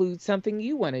include something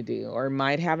you want to do, or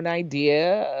might have an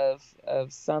idea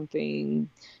of something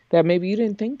that maybe you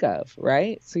didn't think of,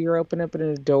 right? So you're opening up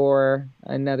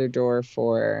another door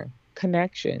for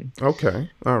connection. Okay.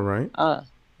 All right. Uh,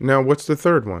 Now, what's the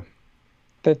third one?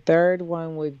 the third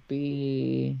one would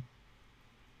be,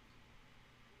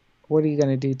 what are you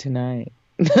gonna do tonight?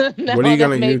 What are No, you that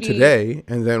gonna may do be, today?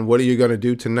 And then what are you gonna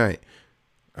do tonight?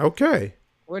 Okay.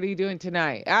 what are you doing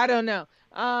tonight? I don't know.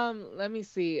 Let me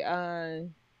see.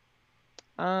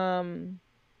 Um,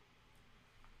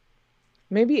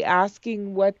 maybe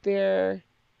asking what their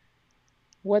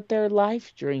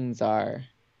life dreams are.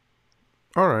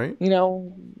 All right. You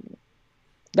know,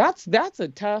 that's a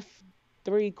tough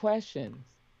three questions.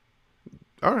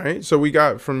 All right. So we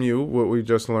got from you what we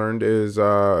just learned is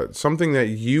something that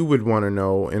you would want to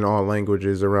know in all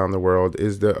languages around the world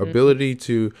is the Mm-hmm. ability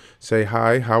to say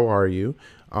hi, how are you?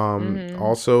 Mm-hmm.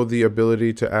 Also the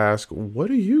ability to ask, what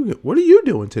are you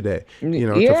doing today?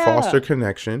 To foster Yeah.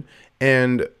 connection.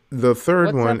 And the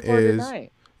third What's one up for is,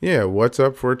 tonight? yeah, what's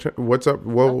up?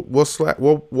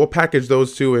 Oh, We'll package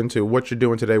those two into what you're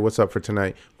doing today. What's up for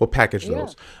tonight? We'll package yeah.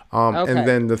 those. And Okay.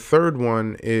 then the third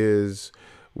one is,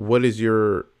 what is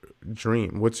your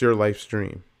dream? What's your life's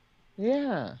dream?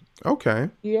 Yeah. Okay,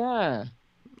 Yeah.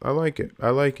 I like it. I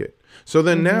like it. So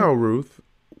then Mm-hmm. now, Ruth,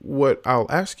 what I'll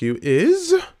ask you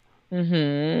is,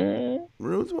 Mm-hmm.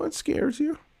 Ruth, what scares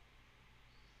you?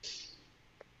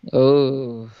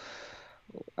 Oh.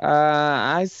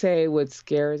 I say what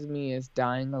scares me is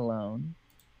dying alone.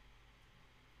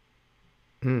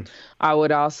 Hmm. I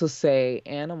would also say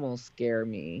animals scare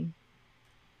me.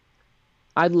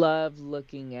 I love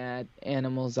looking at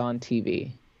animals on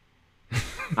TV.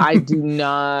 I do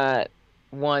not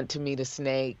want to meet a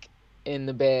snake in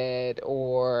the bed,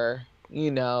 or,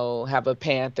 have a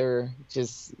panther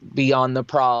just be on the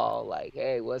prowl, like,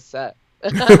 hey, what's up?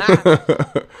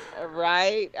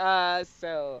 Right?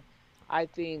 So I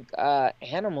think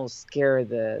animals scare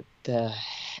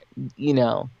you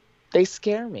know, they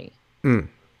scare me. Hmm.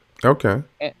 Okay.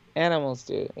 Animals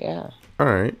do. Yeah. All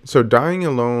right. So dying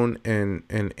alone and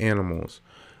animals.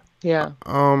 Yeah.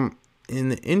 Um, in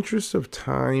the interest of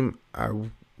time, I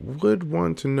would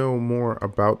want to know more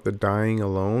about the dying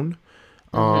alone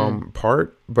Mhm.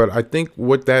 part, but I think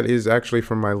what that is actually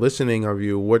from my listening of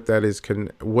you,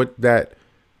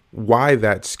 why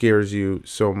that scares you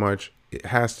so much, it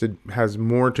has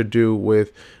more to do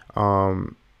with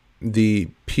um the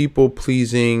people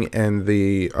pleasing and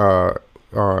the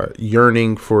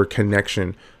yearning for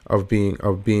connection of being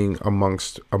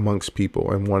amongst people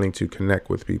and wanting to connect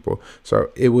with people. So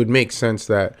it would make sense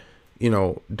that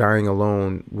dying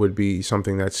alone would be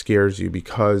something that scares you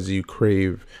because you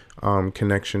crave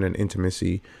connection and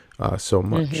intimacy so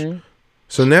much. Mhm.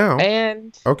 So now,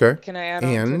 And okay, can I add on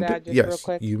to and that just real yes,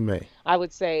 quick? you may. I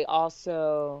would say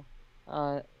also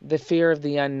the fear of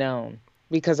the unknown,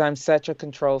 because I'm such a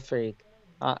control freak.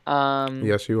 Uh, um,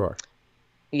 Yes, you are.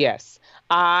 yes,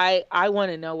 I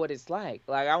want to know what it's like.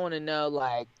 Like, I want to know,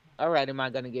 like, all right, am I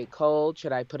going to get cold?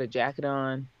 Should I put a jacket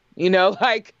on?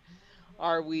 Like,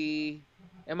 are we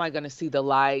am I going to see the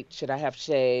light? Should I have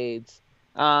shades?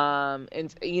 And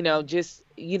just,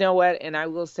 what, and I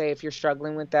will say, if you're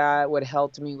struggling with that, what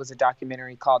helped me was a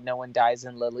documentary called No One Dies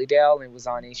in Lilydale, and it was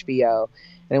on HBO.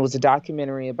 And it was a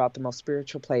documentary about the most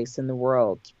spiritual place in the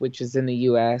world, which is in the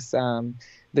US.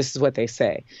 This is what they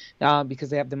say, because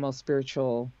they have the most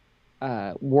spiritual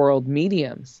world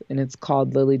mediums, and it's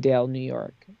called Lilydale, New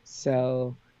York.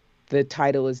 So the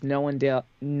title is No One Dies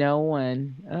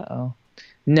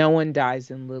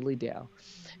in Lilydale.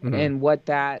 Mm-hmm. And what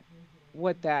that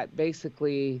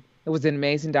basically, it was an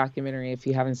amazing documentary. If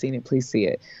you haven't seen it, please see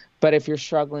it. But if you're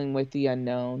struggling with the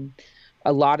unknown,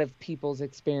 a lot of people's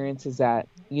experience is that,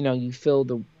 you feel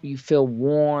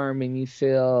warm, and you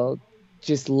feel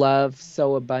just love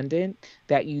so abundant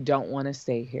that you don't want to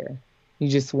stay here. You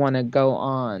just want to go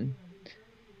on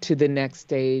to the next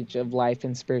stage of life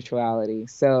and spirituality.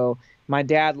 So my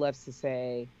dad loves to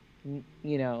say,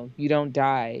 you don't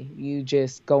die, you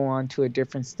just go on to a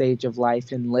different stage of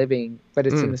life and living, but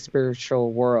it's in Mm, the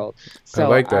spiritual world. I So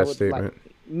like I that would like, statement.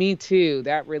 me too.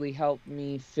 That really helped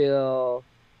me feel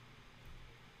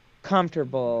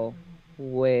comfortable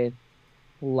with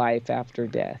life after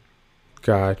death.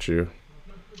 Got you.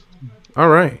 All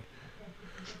right.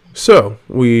 So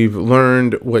we've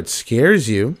learned what scares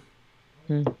you.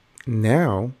 Hmm.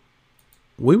 Now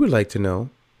we would like to know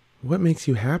what makes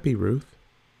you happy, Ruth.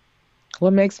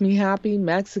 What makes me happy?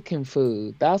 Mexican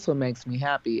food. That's what makes me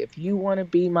happy. If you want to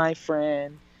be my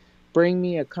friend, bring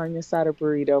me a carne asada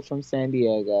burrito from San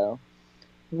Diego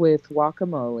with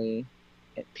guacamole,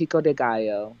 pico de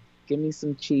gallo. Give me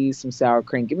some cheese, some sour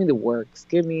cream. Give me the works.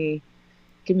 Give me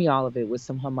all of it with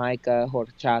some jamaica,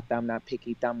 horchata. I'm not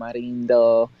picky,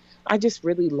 tamarindo. I just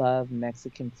really love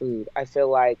Mexican food. I feel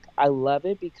like I love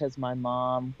it because my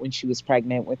mom, when she was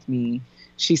pregnant with me,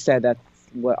 she said that's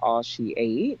what all she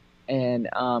ate and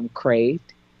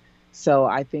craved. So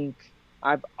I think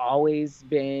I've always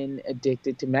been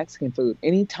addicted to Mexican food.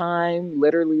 Anytime,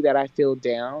 literally, that I feel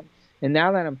down, and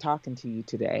now that I'm talking to you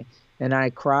today, and I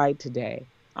cried today,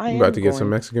 I I'm about am to get some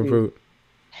going Mexican to. food.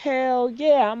 Hell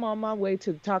yeah, I'm on my way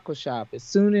to the taco shop. As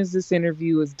soon as this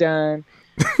interview is done,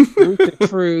 Ruth the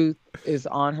Truth is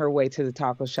on her way to the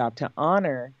taco shop to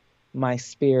honor my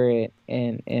spirit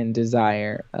and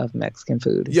desire of Mexican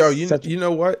food. It's Yo, such a you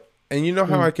know what? And you know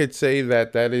how mm. I could say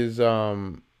that that is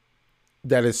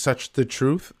such the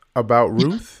truth about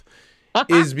Ruth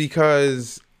is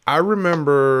because I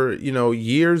remember,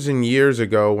 years and years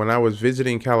ago when I was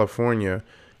visiting California,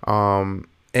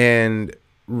 and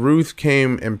Ruth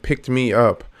came and picked me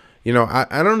up.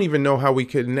 I don't even know how we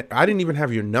could. I didn't even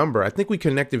have your number. I think we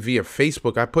connected via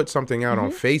Facebook. I put something out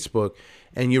on Mhm. Facebook,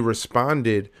 and you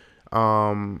responded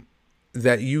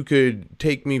that you could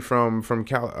take me from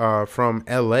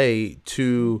LA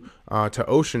to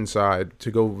Oceanside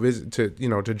to go visit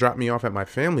to drop me off at my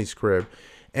family's crib.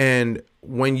 And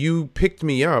when you picked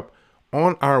me up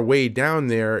on our way down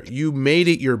there, you made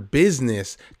it your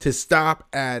business to stop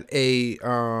at a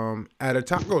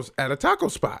taco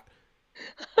spot.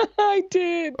 I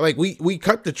did. Like we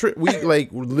cut the trip. We like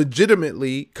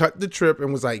legitimately cut the trip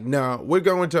and was like, no, we're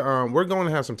going to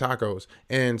have some tacos.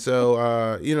 And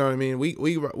so you know what I mean.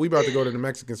 We about to go to the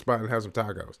Mexican spot and have some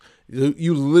tacos.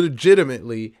 You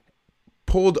legitimately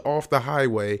pulled off the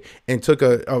highway and took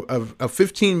a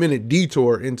 15-minute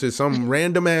detour into some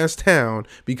random ass town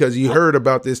because you heard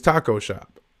about this taco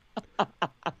shop.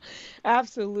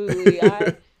 Absolutely.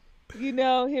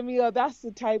 Hit me up. That's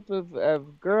the type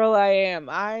of girl I am.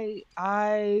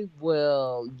 I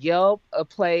will Yelp a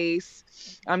place.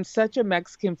 I'm such a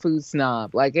Mexican food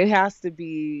snob. Like it has to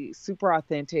be super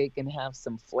authentic and have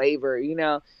some flavor.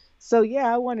 So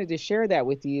yeah, I wanted to share that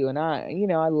with you. And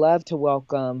I love to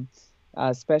welcome,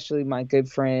 especially my good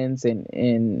friends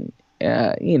and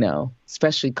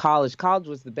especially college. College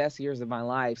was the best years of my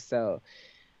life. So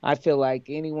I feel like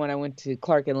anyone I went to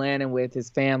Clark Atlanta with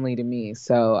is family to me.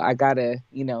 So I gotta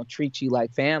treat you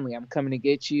like family. I'm coming to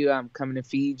get you. I'm coming to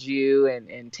feed you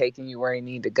and taking you where you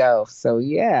need to go. So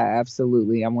yeah,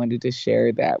 absolutely. I wanted to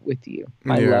share that with you.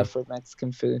 My Yeah, love for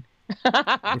Mexican food.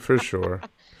 for sure,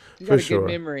 You for got a good sure.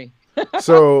 memory.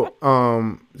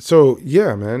 So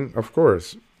yeah, man. Of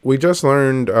course, we just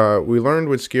learned. We learned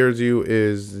what scares you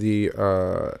is the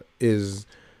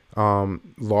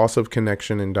loss of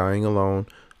connection and dying alone,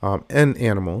 and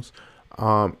animals.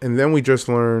 And then we just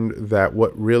learned that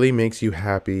what really makes you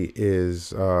happy is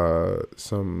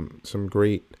some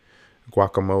great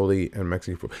guacamole and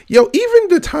Mexican food. Yo, even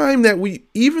the time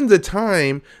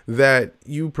that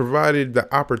you provided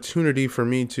the opportunity for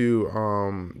me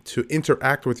to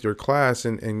interact with your class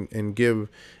and give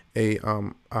a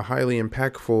highly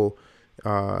impactful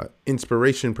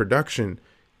inspiration production.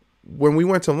 When we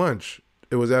went to lunch,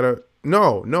 it was at a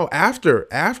no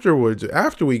afterwards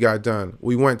after we got done,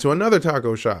 we went to another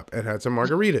taco shop and had some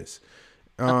margaritas,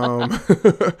 um,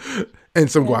 and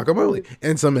some That's guacamole good.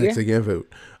 and some Yeah. Mexican food.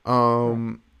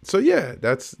 So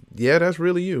that's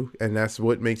really you, and that's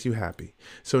what makes you happy.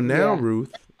 So now, Yeah.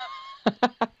 Ruth,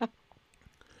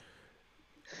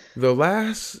 the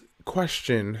last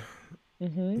question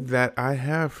Mm-hmm. that I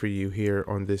have for you here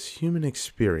on this human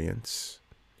experience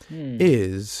Hmm.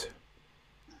 is,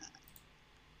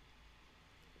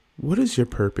 what is your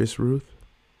purpose, Ruth?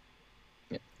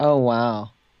 Oh wow.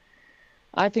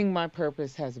 I think my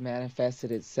purpose has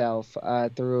manifested itself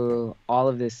through all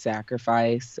of this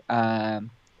sacrifice. I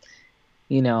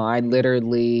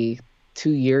literally 2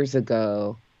 years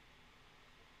ago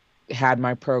had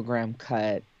my program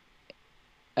cut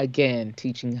again,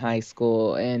 teaching high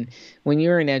school. And when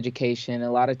you're in education,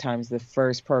 a lot of times the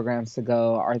first programs to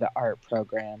go are the art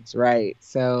programs, right?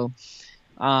 So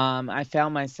I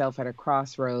found myself at a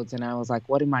crossroads and I was like,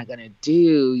 what am I going to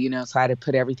do? So I had to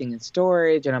put everything in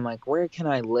storage and I'm like, where can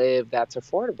I live that's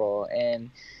affordable? And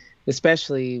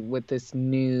especially with this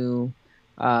new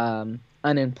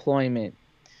unemployment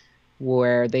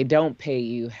where they don't pay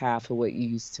you half of what you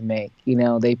used to make. You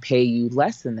know, they pay you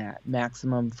less than that,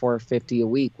 maximum $450 a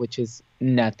week, which is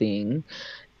nothing.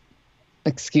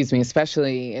 Excuse me,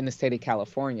 especially in the state of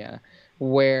California,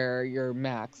 where your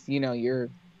max, you know, you're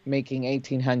making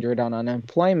 1,800 on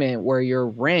unemployment, where your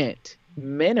rent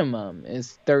minimum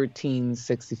is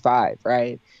 1365,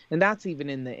 right? And that's even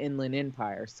in the Inland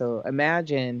Empire. So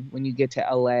imagine when you get to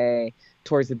LA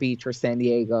towards the beach, or San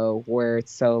Diego, where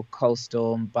it's so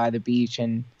coastal and by the beach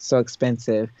and so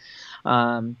expensive.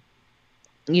 Um,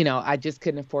 you know, I just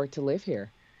couldn't afford to live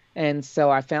here. And so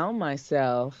I found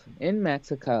myself in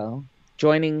Mexico,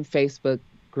 joining Facebook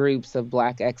groups of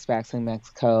Black expats in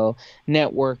Mexico,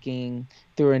 networking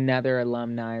through another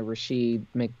alumni, Rashid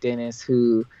McDennis,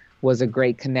 who was a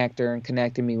great connector and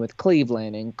connected me with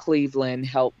Cleveland. And Cleveland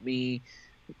helped me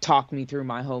talk me through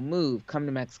my whole move. Come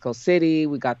to Mexico City.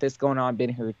 We got this going on. Been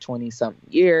here 20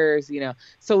 something years, you know.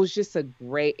 So it was just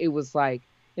it was like,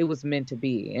 it was meant to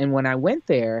be. And when I went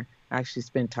there, I actually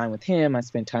spent time with him. I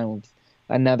spent time with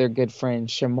another good friend,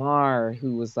 Shamar,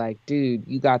 who was like, dude,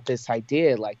 you got this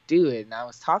idea, like, do it. And I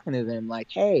was talking to them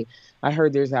like, hey, I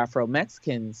heard there's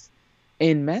Afro-Mexicans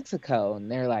in Mexico.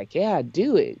 And they're like, yeah,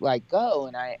 do it, like, go.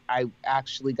 And I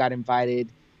actually got invited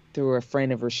through a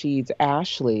friend of Rashid's,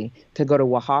 Ashley, to go to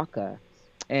Oaxaca,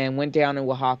 and went down in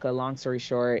Oaxaca. Long story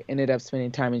short, ended up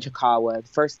spending time in Chicagua. The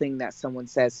first thing that someone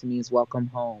says to me is, welcome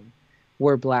home.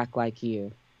 We're Black like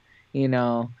you, you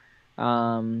know.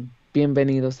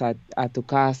 Bienvenidos a tu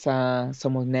casa,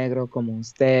 somos negro como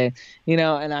usted, you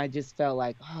know. And I just felt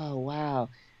like, oh, wow,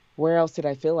 where else did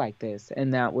I feel like this?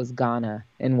 And that was Ghana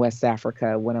in West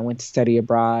Africa, when I went to study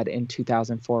abroad in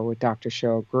 2004 with Dr.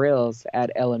 Cheryl Grills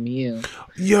at LMU.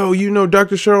 Yo, you know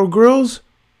Dr. Cheryl Grills?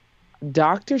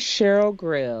 Dr. Cheryl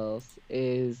Grills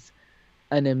is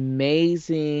an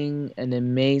amazing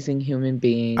human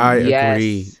being. I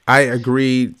Yes.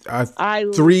 agree. I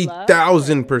love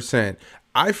 3,000%.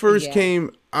 I first Yeah.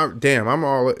 came. Damn, I'm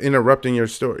all interrupting your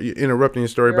story, You're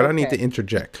but I need to okay.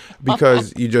 interject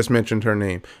because you just mentioned her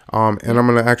name. And I'm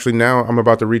gonna actually now I'm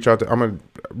about to reach out to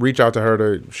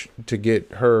her to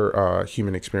get her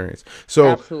human experience. So,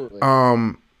 Absolutely.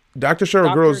 Dr. Cheryl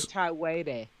Dr. Grills.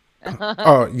 Taiwede.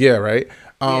 Oh yeah, right.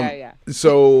 Yeah.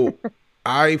 So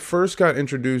I first got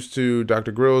introduced to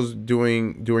Dr. Grills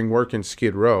doing work in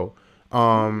Skid Row,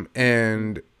 and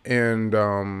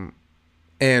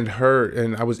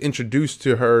I was introduced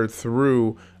to her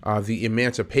through the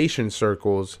emancipation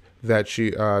circles that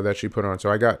she put on. So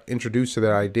I got introduced to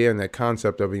that idea and that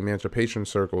concept of emancipation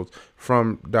circles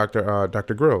from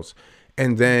Dr. Grills,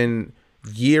 and then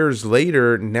years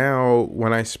later, now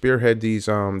when I spearhead these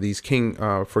King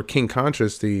for King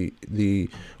Conscious, the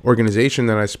organization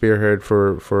that I spearhead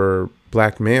for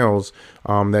Black males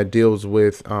that deals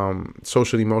with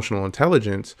social emotional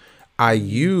intelligence, I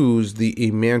use the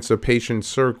emancipation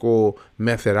circle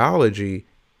methodology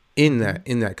in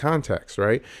that context,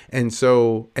 right? And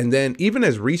so, and then even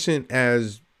as recent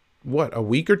as a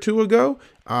week or two ago,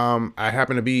 I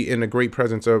happened to be in the great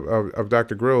presence of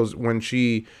Dr. Grills when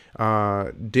she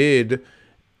did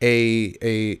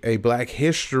a Black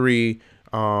History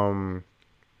homage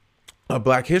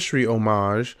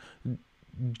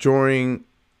during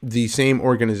the same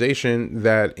organization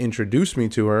that introduced me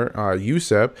to her,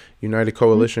 USEP, United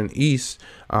Coalition East,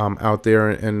 out there,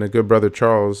 and the good brother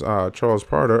Charles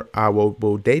Parter,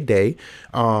 Awo Day,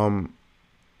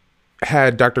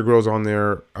 had Dr. Grills on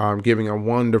there, giving a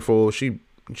wonderful. She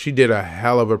did a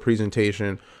hell of a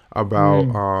presentation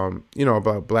about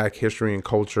about Black history and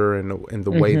culture, and the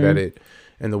way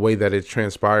that it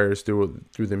transpires through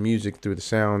the music, through the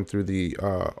sound, through the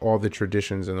all the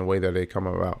traditions and the way that they come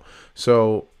about.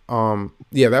 So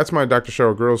that's my Dr.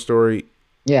 Cheryl Grills story.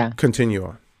 Yeah. Continue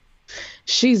on.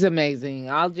 She's amazing.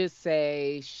 I'll just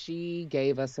say she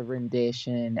gave us a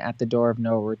rendition at the Door of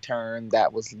No Return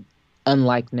that was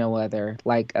unlike no other,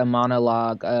 like a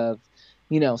monologue of,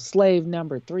 slave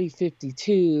number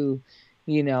 352,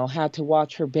 had to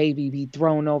watch her baby be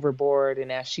thrown overboard.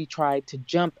 And as she tried to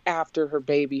jump after her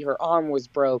baby, her arm was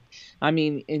broke. I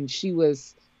mean, and she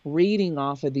was reading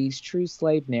off of these true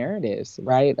slave narratives,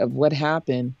 right, of what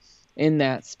happened in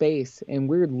that space. And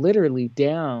we're literally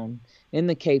down in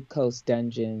the Cape Coast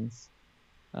dungeons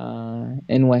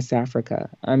in West Africa.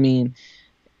 I mean,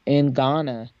 in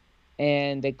Ghana.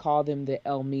 And they call them the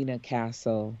Elmina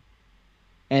Castle.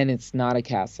 And it's not a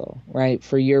castle, right?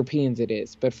 For Europeans it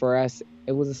is. But for us,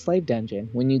 it was a slave dungeon.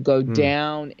 When you go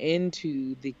down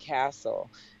into the castle,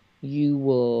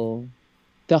 the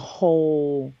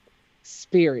whole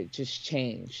spirit just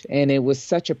changed. And it was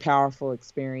such a powerful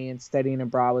experience studying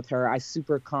abroad with her. I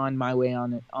super conned my way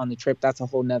on the trip. That's a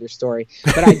whole nother story.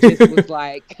 But I just was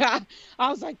like, I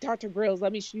was like, Dr. Grills,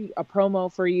 let me shoot a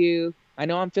promo for you. I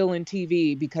know I'm feeling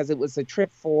TV, because it was a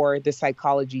trip for the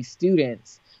psychology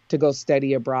students to go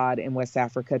study abroad in West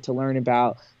Africa to learn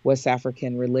about West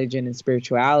African religion and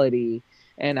spirituality.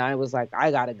 And I was like,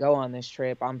 I got to go on this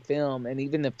trip. I'm film. And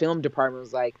even the film department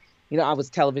was like, I was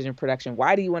television production.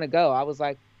 Why do you want to go? I was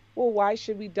like, well, why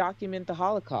should we document the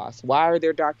Holocaust? Why are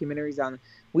there documentaries on?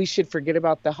 We should forget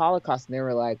about the Holocaust. And they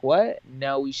were like, what?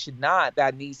 No, we should not.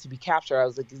 That needs to be captured. I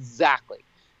was like, exactly.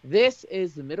 This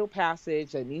is the Middle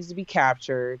Passage that needs to be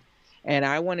captured. And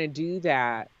I want to do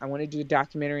that. I want to do a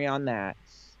documentary on that.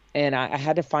 And I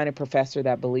had to find a professor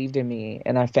that believed in me.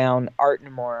 And I found Art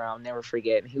Namora, I'll never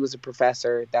forget. And he was a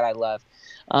professor that I love.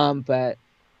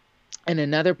 And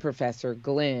another professor,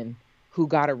 Glenn, who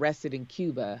got arrested in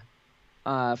Cuba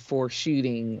for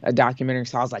shooting a documentary.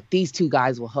 So I was like, these two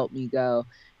guys will help me go.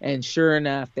 And sure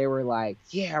enough, they were like,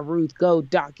 yeah, Ruth, go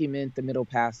document the Middle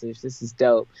Passage. This is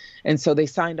dope. And so they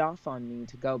signed off on me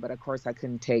to go. But of course, I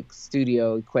couldn't take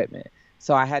studio equipment.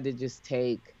 So I had to just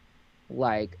take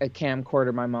like a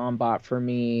camcorder my mom bought for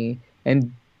me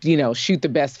and, shoot the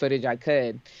best footage I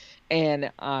could.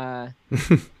 And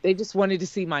they just wanted to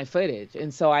see my footage.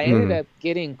 And so I ended up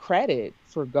getting credit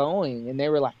for going. And they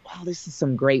were like, wow, this is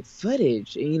some great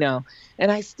footage, And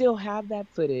I still have that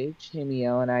footage,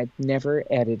 Himio, and I never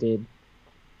edited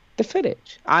the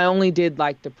footage. I only did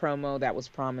like the promo that was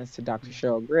promised to Dr.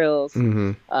 Cheryl Grills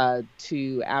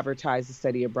to advertise the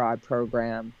study abroad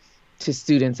program to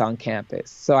students on campus.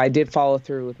 So I did follow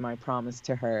through with my promise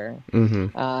to her.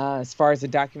 As far as the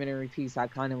documentary piece, I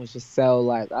kind of was just so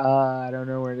like, I don't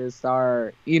know where to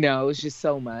start. It was just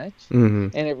so much.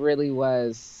 And it really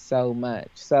was so much.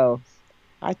 So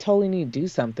I totally need to do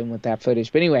something with that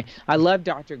footage. But anyway, I love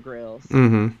Dr. Grills.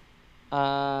 And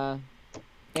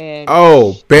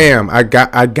bam, I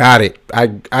got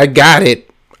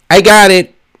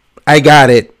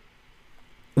it.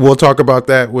 We'll talk about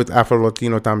that with Afro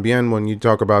Latino También when you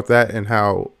talk about that and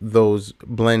how those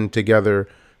blend together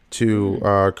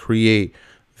to create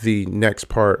the next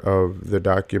part of the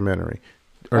documentary,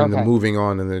 or the moving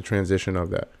on and the transition of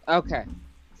that. Okay.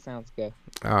 Sounds good.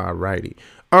 Alrighty.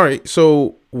 All right.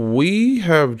 So we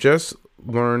have just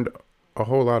learned a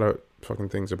whole lot of fucking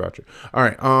things about you. All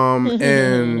right.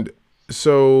 And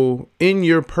so in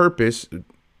your purpose,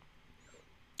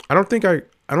 I don't think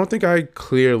I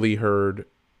clearly heard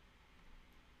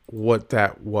what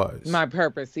that was. My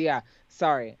purpose, yeah.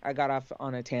 Sorry, I got off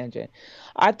on a tangent.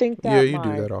 I think that you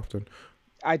do that often.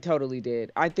 I totally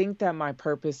did. I think that my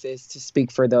purpose is to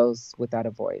speak for those without a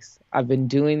voice. I've been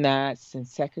doing that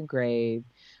since second grade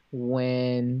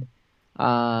when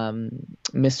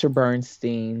Mr.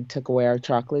 Bernstein took away our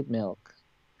chocolate milk,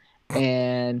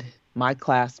 and my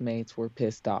classmates were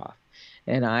pissed off.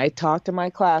 And I talked to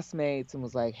my classmates and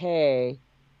was like, hey,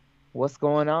 what's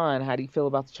going on? How do you feel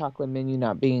about the chocolate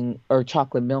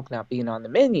chocolate milk not being on the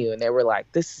menu? And they were like,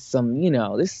 this is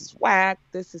this is whack,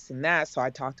 this and that. So I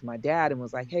talked to my dad and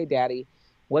was like, hey, Daddy,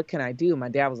 what can I do? My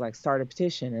dad was like, start a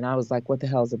petition. And I was like, what the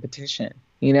hell is a petition?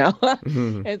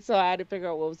 And so I had to figure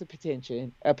out what was a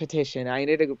petition. I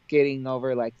ended up getting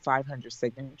over like 500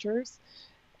 signatures.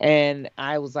 And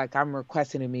I was like, I'm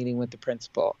requesting a meeting with the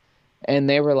principal. And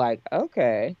they were like,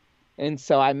 okay. And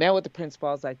so I met with the principal.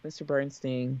 I was like, Mr.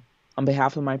 Bernstein, on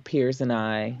behalf of my peers and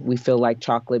I, we feel like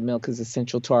chocolate milk is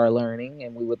essential to our learning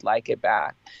and we would like it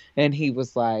back. And he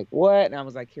was like, what? And I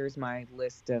was like, here's my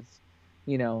list of,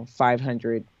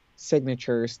 500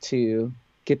 signatures to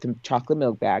get the chocolate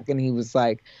milk back. And he was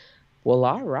like, well,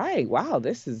 all right. Wow,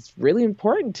 this is really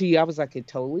important to you. I was like, it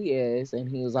totally is. And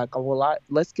he was like, oh, well,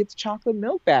 let's get the chocolate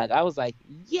milk back. I was like,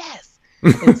 yes.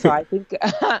 And so I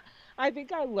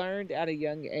think I learned at a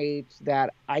young age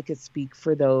that I could speak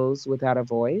for those without a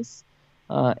voice,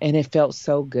 and it felt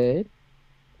so good.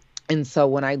 And so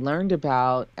when I learned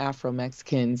about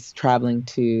Afro-Mexicans traveling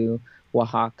to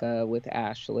Oaxaca with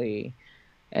Ashley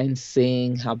and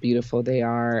seeing how beautiful they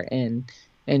are and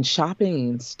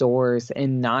shopping in stores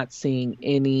and not seeing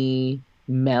any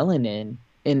melanin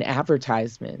in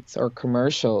advertisements or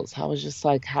commercials, I was just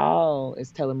like, how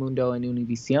is Telemundo and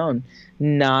Univision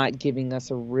not giving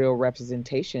us a real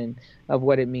representation of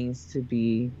what it means to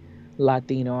be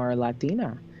Latino or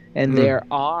Latina? And there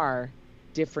are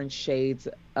different shades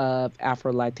of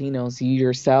Afro-Latinos. You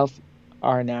yourself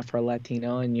are an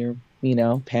Afro-Latino and you're,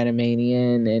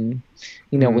 Panamanian and,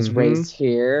 was raised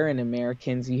here, and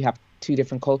Americans, you have two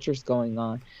different cultures going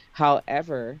on.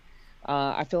 However,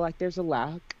 I feel like there's a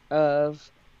lack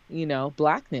of,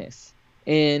 blackness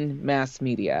in mass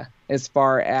media as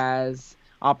far as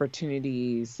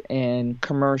opportunities and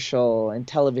commercial and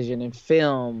television and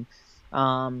film.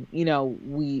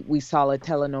 We saw a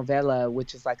telenovela,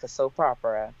 which is like a soap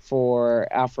opera for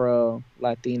Afro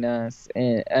Latinas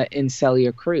in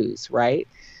Celia Cruz, right?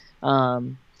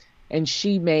 Um, and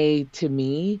she made, to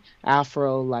me,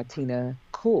 Afro Latina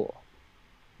cool.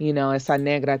 Esa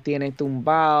negra tiene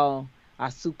tumbao,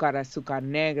 azúcar, azúcar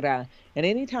negra. And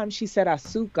anytime she said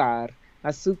azúcar,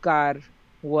 azúcar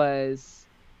was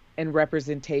in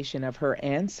representation of her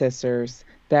ancestors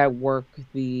that worked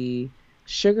the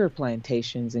sugar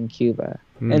plantations in Cuba.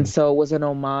 And so it was an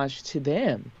homage to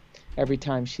them every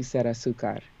time she said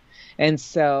azúcar. And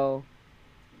so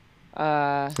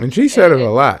and she said it a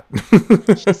lot.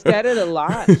 She said it a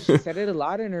lot. She said it a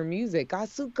lot in her music.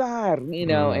 Azúcar,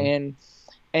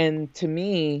 and to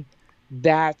me,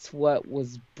 that's what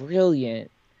was brilliant.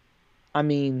 I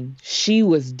mean, she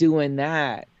was doing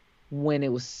that when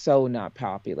it was so not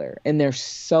popular. And there's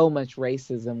so much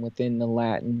racism within the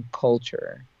Latin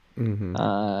culture. And,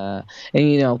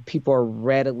 people are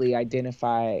readily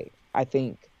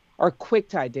are quick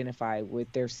to identify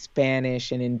with their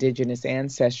Spanish and indigenous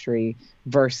ancestry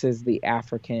versus the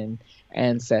African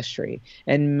ancestry.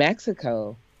 And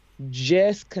Mexico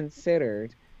just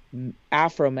considered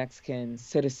Afro-Mexican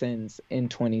citizens in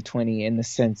 2020 in the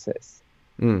census.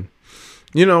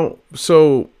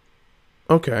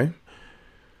 Okay.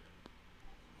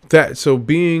 So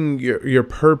being your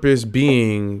purpose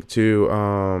being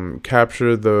to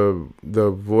capture the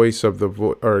voice of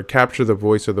or capture the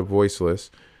voice of the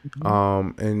voiceless,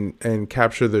 and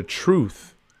capture the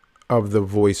truth of the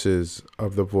voices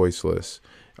of the voiceless,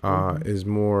 is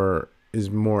more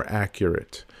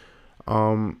accurate.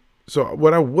 So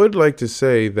what I would like to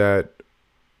say that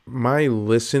my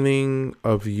listening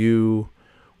of you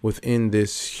within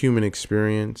this human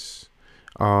experience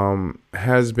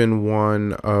has been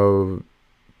one of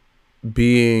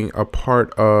being a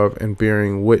part of and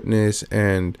bearing witness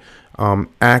and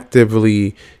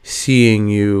actively seeing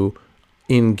you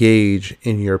engage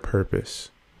in your purpose.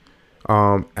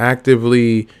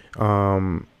 Actively,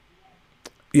 I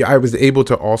was able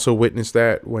to also witness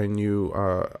that when you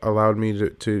allowed me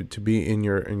to be in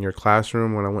your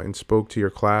classroom when I went and spoke to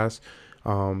your class.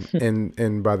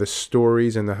 And by the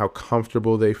stories and how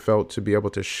comfortable they felt to be able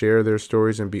to share their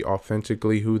stories and be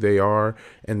authentically who they are,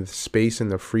 and the space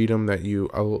and the freedom that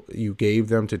you gave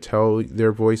them to tell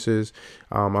their voices.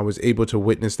 I was able to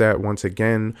witness that once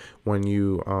again when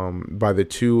you, by the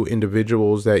two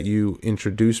individuals that you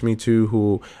introduced me to,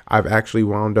 who I've actually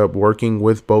wound up working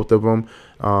with both of them.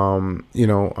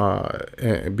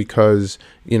 Because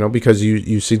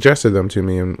you suggested them to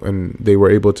me, and they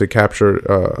were able to capture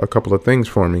a couple of things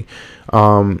for me.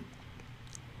 And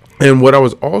what I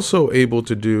was also able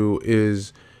to do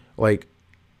is, like,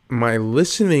 my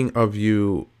listening of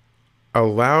you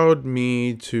allowed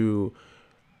me to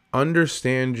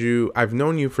understand you. I've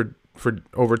known you for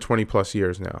over 20 plus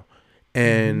years now.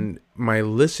 And my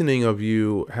listening of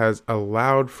you has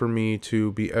allowed for me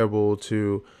to be able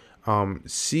to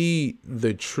see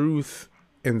the truth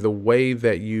in the way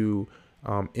that you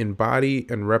embody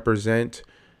and represent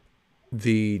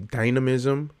the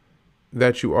dynamism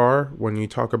that you are. When you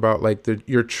talk about, like,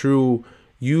 your true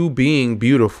you being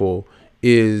beautiful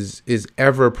is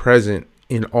ever present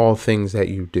in all things that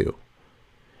you do.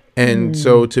 And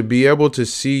so to be able to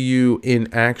see you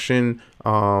in action,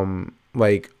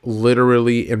 like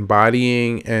literally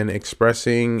embodying and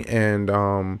expressing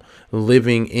and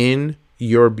living in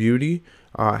your beauty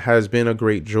has been a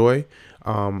great joy.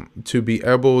 To be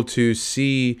able to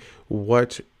see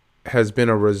what has been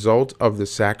a result of the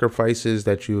sacrifices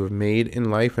that you have made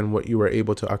in life and what you were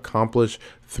able to accomplish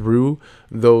through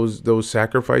those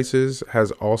sacrifices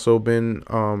has also been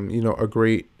a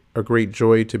great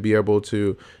joy. To be able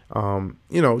to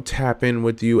tap in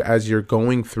with you as you're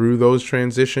going through those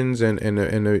transitions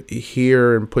and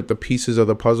hear and put the pieces of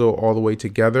the puzzle all the way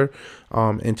together,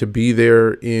 and to be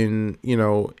there in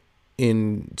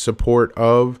support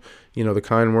of the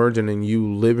kind words and in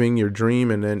you living your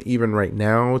dream. And then even right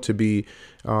now to be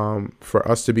for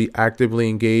us to be actively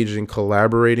engaged in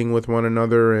collaborating with one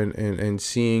another and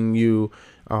seeing you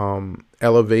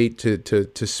elevate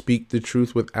to speak the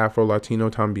truth with Afro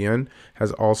Latino Tambien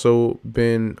has also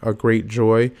been a great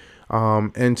joy.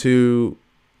 And to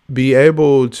be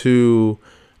able to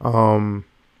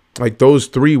like those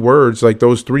three words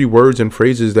and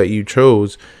phrases that you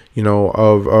chose,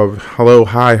 of hello,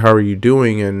 hi, how are you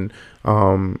doing? And,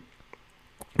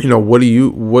 what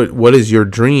is your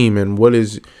dream, and what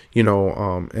is,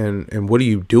 and what are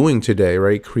you doing today?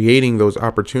 Right. Creating those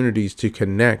opportunities to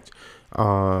connect,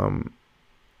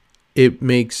 it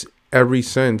makes every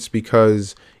sense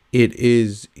because it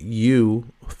is you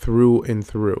through and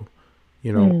through.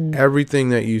 You know, Mm. everything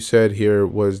that you said here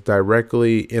was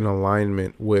directly in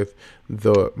alignment with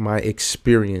my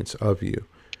experience of you.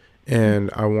 And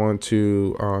I want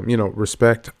to,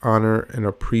 respect, honor, and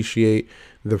appreciate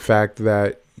the fact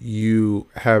that you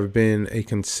have been a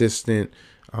consistent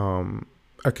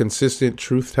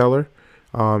truth teller,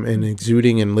 and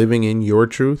exuding and living in your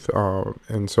truth.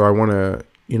 And so I want to,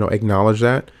 acknowledge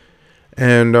that,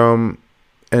 and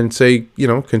say,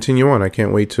 continue on. I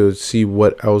can't wait to see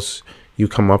what else you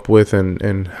come up with,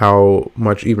 and how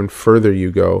much even further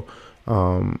you go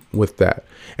with that.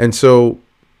 And so,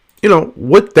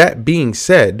 with that being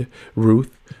said, Ruth,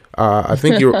 I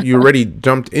think you already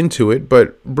jumped into it,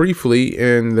 but briefly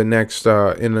in the next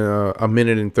in a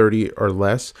minute and 30 or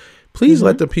less, please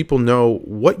let the people know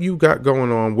what you got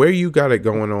going on, where you got it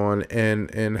going on,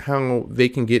 and how they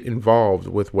can get involved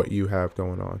with what you have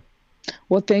going on.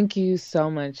 Well, thank you so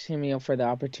much, Himio, for the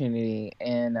opportunity.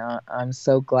 And I'm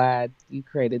so glad you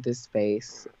created this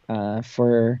space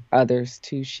for others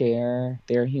to share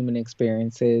their human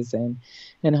experiences. And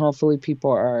hopefully,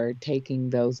 people are taking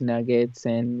those nuggets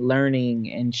and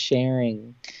learning and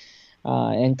sharing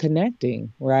and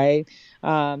connecting, right?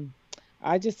 Um,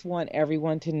 I just want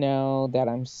everyone to know that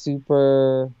I'm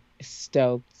super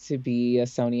stoked to be a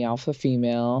Sony Alpha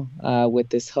female with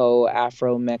this whole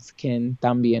Afro Mexican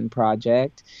También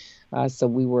project. So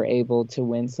we were able to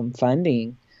win some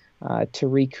funding to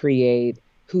recreate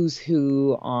who's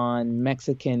who on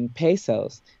Mexican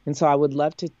pesos. And so I would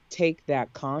love to take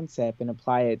that concept and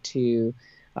apply it to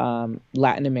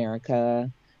Latin America,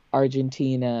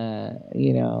 Argentina,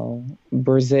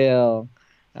 Brazil,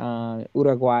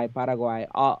 Uruguay, Paraguay,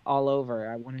 all over.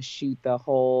 I want to shoot the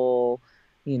whole,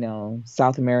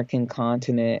 South American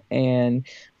continent and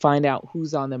find out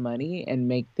who's on the money and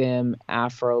make them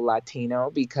Afro Latino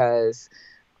because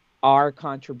our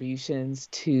contributions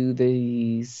to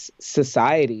these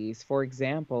societies. For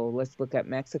example, let's look at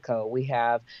Mexico. We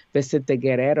have Vicente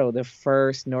Guerrero, the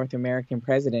first North American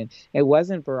president. It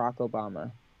wasn't Barack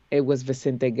Obama, it was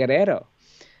Vicente Guerrero.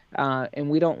 And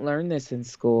we don't learn this in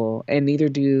school, and neither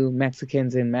do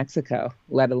Mexicans in Mexico,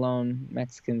 let alone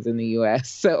Mexicans in the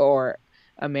US or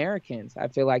Americans. I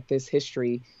feel like this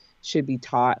history should be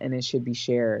taught and it should be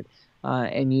shared.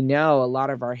 And a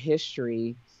lot of our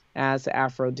history as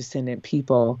Afro descendant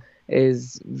people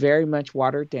is very much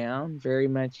watered down, very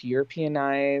much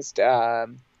Europeanized,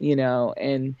 and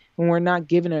we're not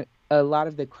given a lot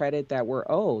of the credit that we're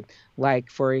owed. Like,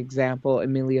 for example,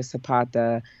 Emilio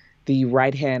Zapata, the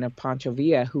right hand of Pancho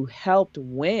Villa, who helped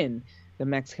win the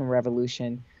Mexican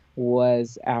Revolution,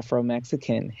 was Afro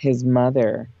Mexican. His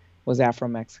mother was Afro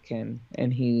Mexican,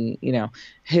 and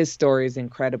his story is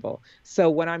incredible. So,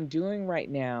 what I'm doing right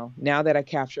now that I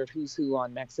captured who's who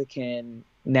on Mexican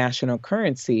national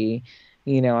currency,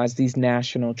 as these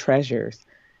national treasures,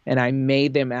 and I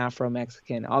made them Afro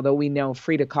Mexican, although we know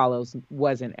Frida Kahlo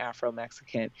wasn't Afro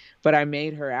Mexican, but I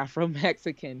made her Afro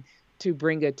Mexican to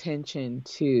bring attention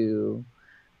to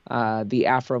the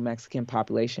Afro Mexican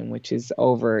population, which is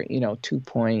over, 2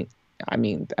 point. I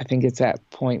mean, I think it's at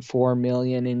 0.4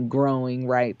 million and growing,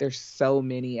 right? There's so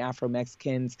many Afro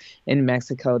Mexicans in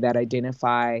Mexico that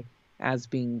identify as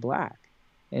being Black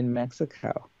in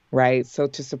Mexico, right? So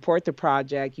to support the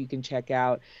project, you can check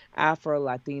out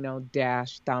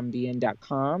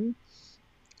afrolatino-tambien.com.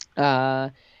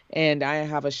 And I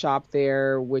have a shop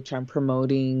there which I'm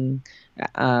promoting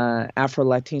Afro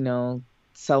Latino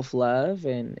self love.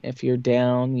 And if you're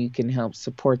down, you can help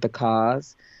support the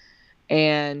cause.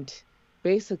 And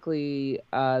basically,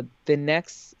 the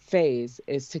next phase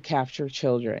is to capture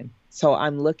children. So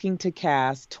I'm looking to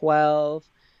cast 12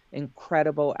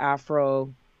 incredible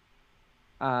Afro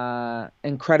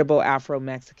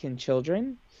Mexican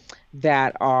children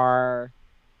that are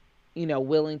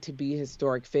willing to be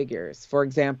historic figures. For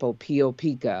example, Pio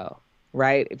Pico,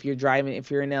 right? If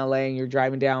you're in LA and you're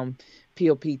driving down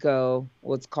Pio Pico,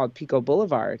 what's called Pico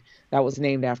Boulevard, that was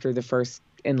named after the first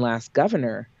and last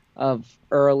governor of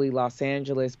early Los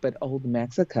Angeles, but old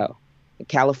Mexico.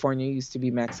 California used to be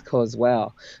Mexico as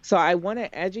well. So I want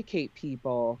to educate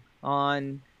people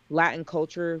on Latin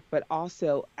culture, but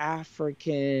also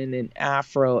African and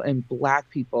Afro and Black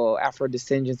people, Afro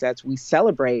descendants, as we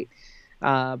celebrate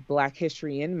Black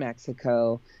history in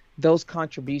Mexico, those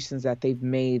contributions that they've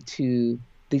made to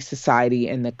the society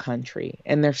and the country,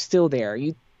 and they're still there.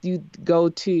 You go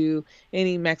to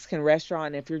any Mexican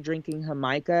restaurant, if you're drinking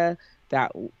Jamaica,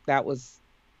 that was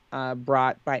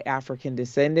brought by African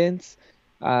descendants.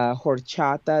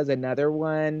 Horchata is another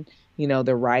one.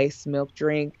 The rice milk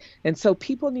drink, and so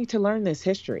people need to learn this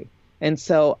history. And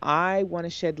so I want to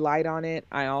shed light on it.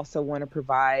 I also want to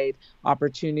provide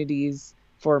opportunities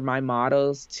for my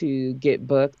models to get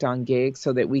booked on gigs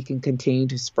so that we can continue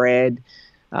to spread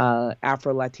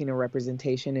Afro Latino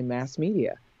representation in mass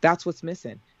media. That's what's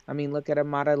missing. I mean, look at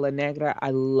Amara La Negra.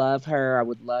 I love her. I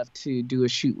would love to do a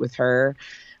shoot with her,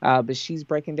 but she's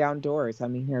breaking down doors. I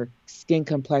mean, her skin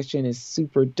complexion is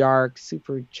super dark,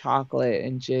 super chocolate,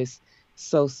 and just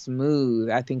so smooth.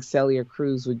 I think Celia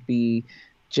Cruz would be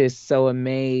just so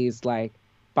amazed, like,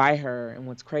 by her. And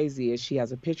what's crazy is she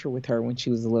has a picture with her when she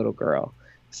was a little girl.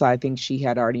 So I think she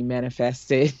had already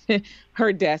manifested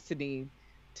her destiny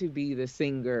to be the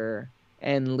singer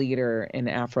and leader in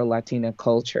Afro Latina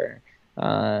culture,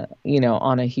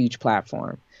 on a huge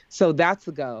platform. So that's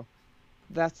the goal.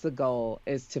 That's the goal,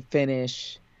 is to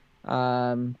finish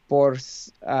por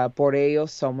ellos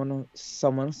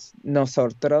somos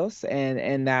nosotros,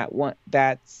 and that one,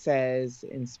 that says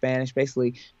in Spanish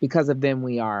basically, because of them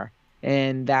we are.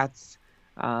 And that's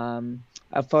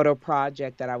a photo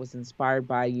project that I was inspired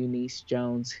by Eunice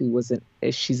Jones,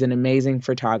 she's an amazing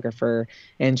photographer,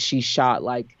 and she shot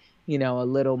like, a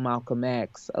little Malcolm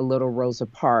X, a little Rosa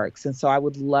Parks. And so I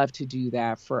would love to do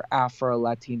that for Afro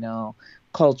Latino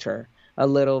culture. A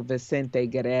little Vicente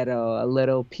Guerrero, a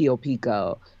little Pio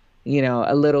Pico,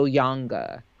 a little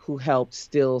Yanga, who helped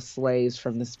steal slaves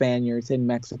from the Spaniards in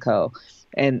Mexico.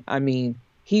 And I mean,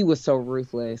 he was so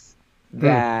ruthless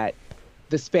that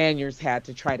the Spaniards had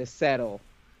to try to settle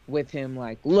with him,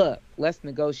 like, look, let's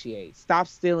negotiate. Stop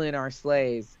stealing our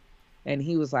slaves. And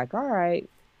he was like, all right,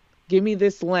 give me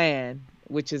this land,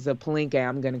 which is a palenque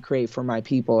I'm going to create for my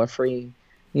people, a free,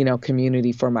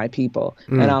 community for my people,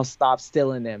 and I'll stop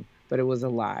stealing them. But it was a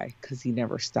lie, because he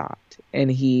never stopped.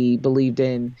 And he believed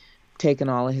in taking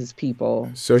all of his people.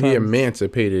 So he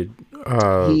emancipated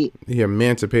he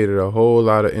emancipated a whole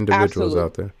lot of individuals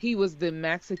out there. He was the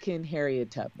Mexican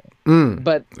Harriet Tubman.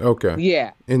 But okay.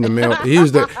 Yeah. In the male he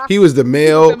was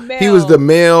the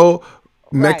male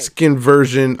Mexican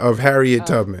version of Harriet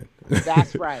Tubman.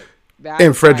 That's right.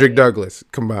 And Frederick Douglass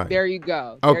combined. There you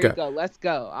go. There you go. Let's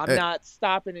go. I'm not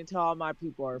stopping until all my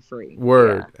people are free.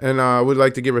 Word. Yeah. And I would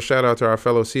like to give a shout out to our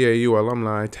fellow CAU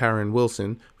alumni, Taryn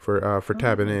Wilson, for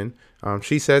tapping in.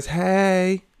 She says,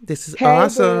 "Hey, this is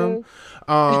awesome."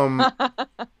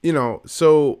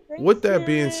 So with that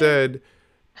being said,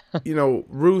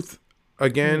 Ruth,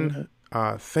 again,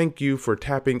 thank you for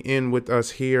tapping in with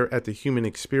us here at the Human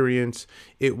Experience.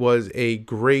 It was a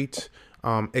great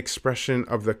expression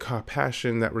of the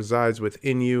compassion that resides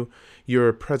within you.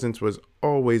 Your presence was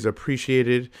always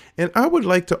appreciated. And I would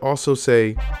like to also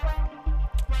say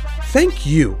thank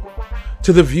you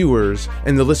to the viewers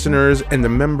and the listeners and the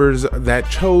members that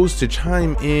chose to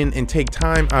chime in and take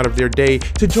time out of their day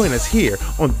to join us here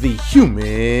on the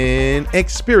Human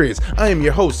Experience. I am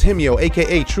your host, Himyo,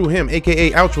 aka True Him,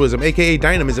 aka Altruism, aka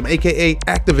Dynamism, aka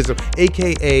Activism,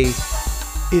 aka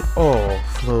It All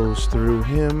Flows Through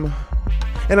Him.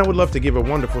 And I would love to give a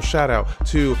wonderful shout out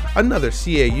to another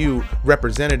CAU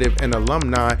representative and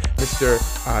alumni, Mr.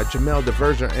 Jamel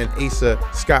DeVerger and Asa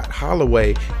Scott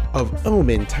Holloway of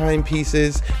Omen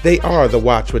Timepieces. They are the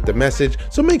watch with the message,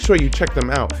 so make sure you check them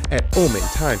out at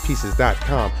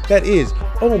omentimepieces.com. That is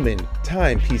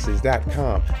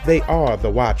omentimepieces.com. They are the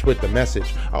watch with the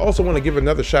message. I also want to give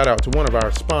another shout out to one of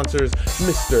our sponsors,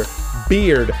 Mr.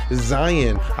 Beard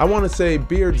Zion. I want to say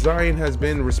Beard Zion has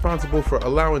been responsible for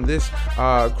allowing this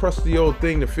crusty old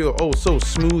thing to feel so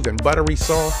smooth and buttery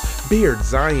soft. Beard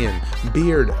Zion,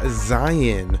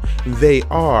 they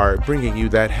are bringing you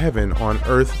that heaven on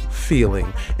earth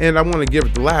feeling. And I want to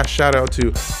give the last shout out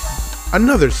to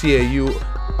another CAU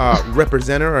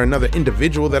representative, or another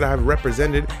individual that I've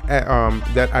represented at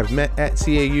that I've met at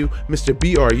CAU, Mr.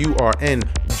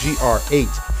 BRURNGR8,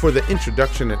 for the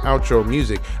introduction and outro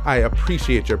music. I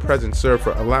appreciate your presence, sir,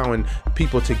 for allowing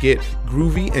people to get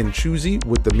groovy and choosy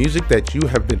with the music that you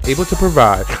have been able to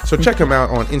provide. So check him out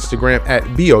on Instagram at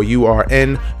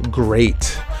BOURN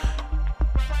Great.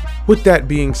 With that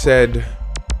being said,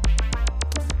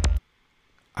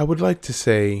 I would like to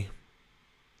say,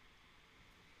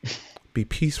 be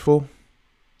peaceful,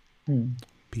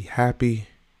 be happy,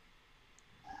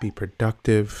 be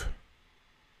productive,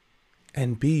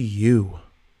 and be you,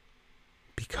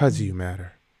 because you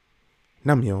matter.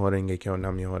 Namyo Horenge Kyo,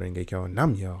 Namyo Horenge Kyo,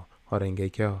 Namyo Horenge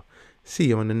Kyo. See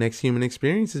you on the next Human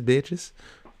Experiences, bitches.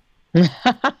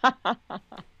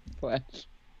 Flesh.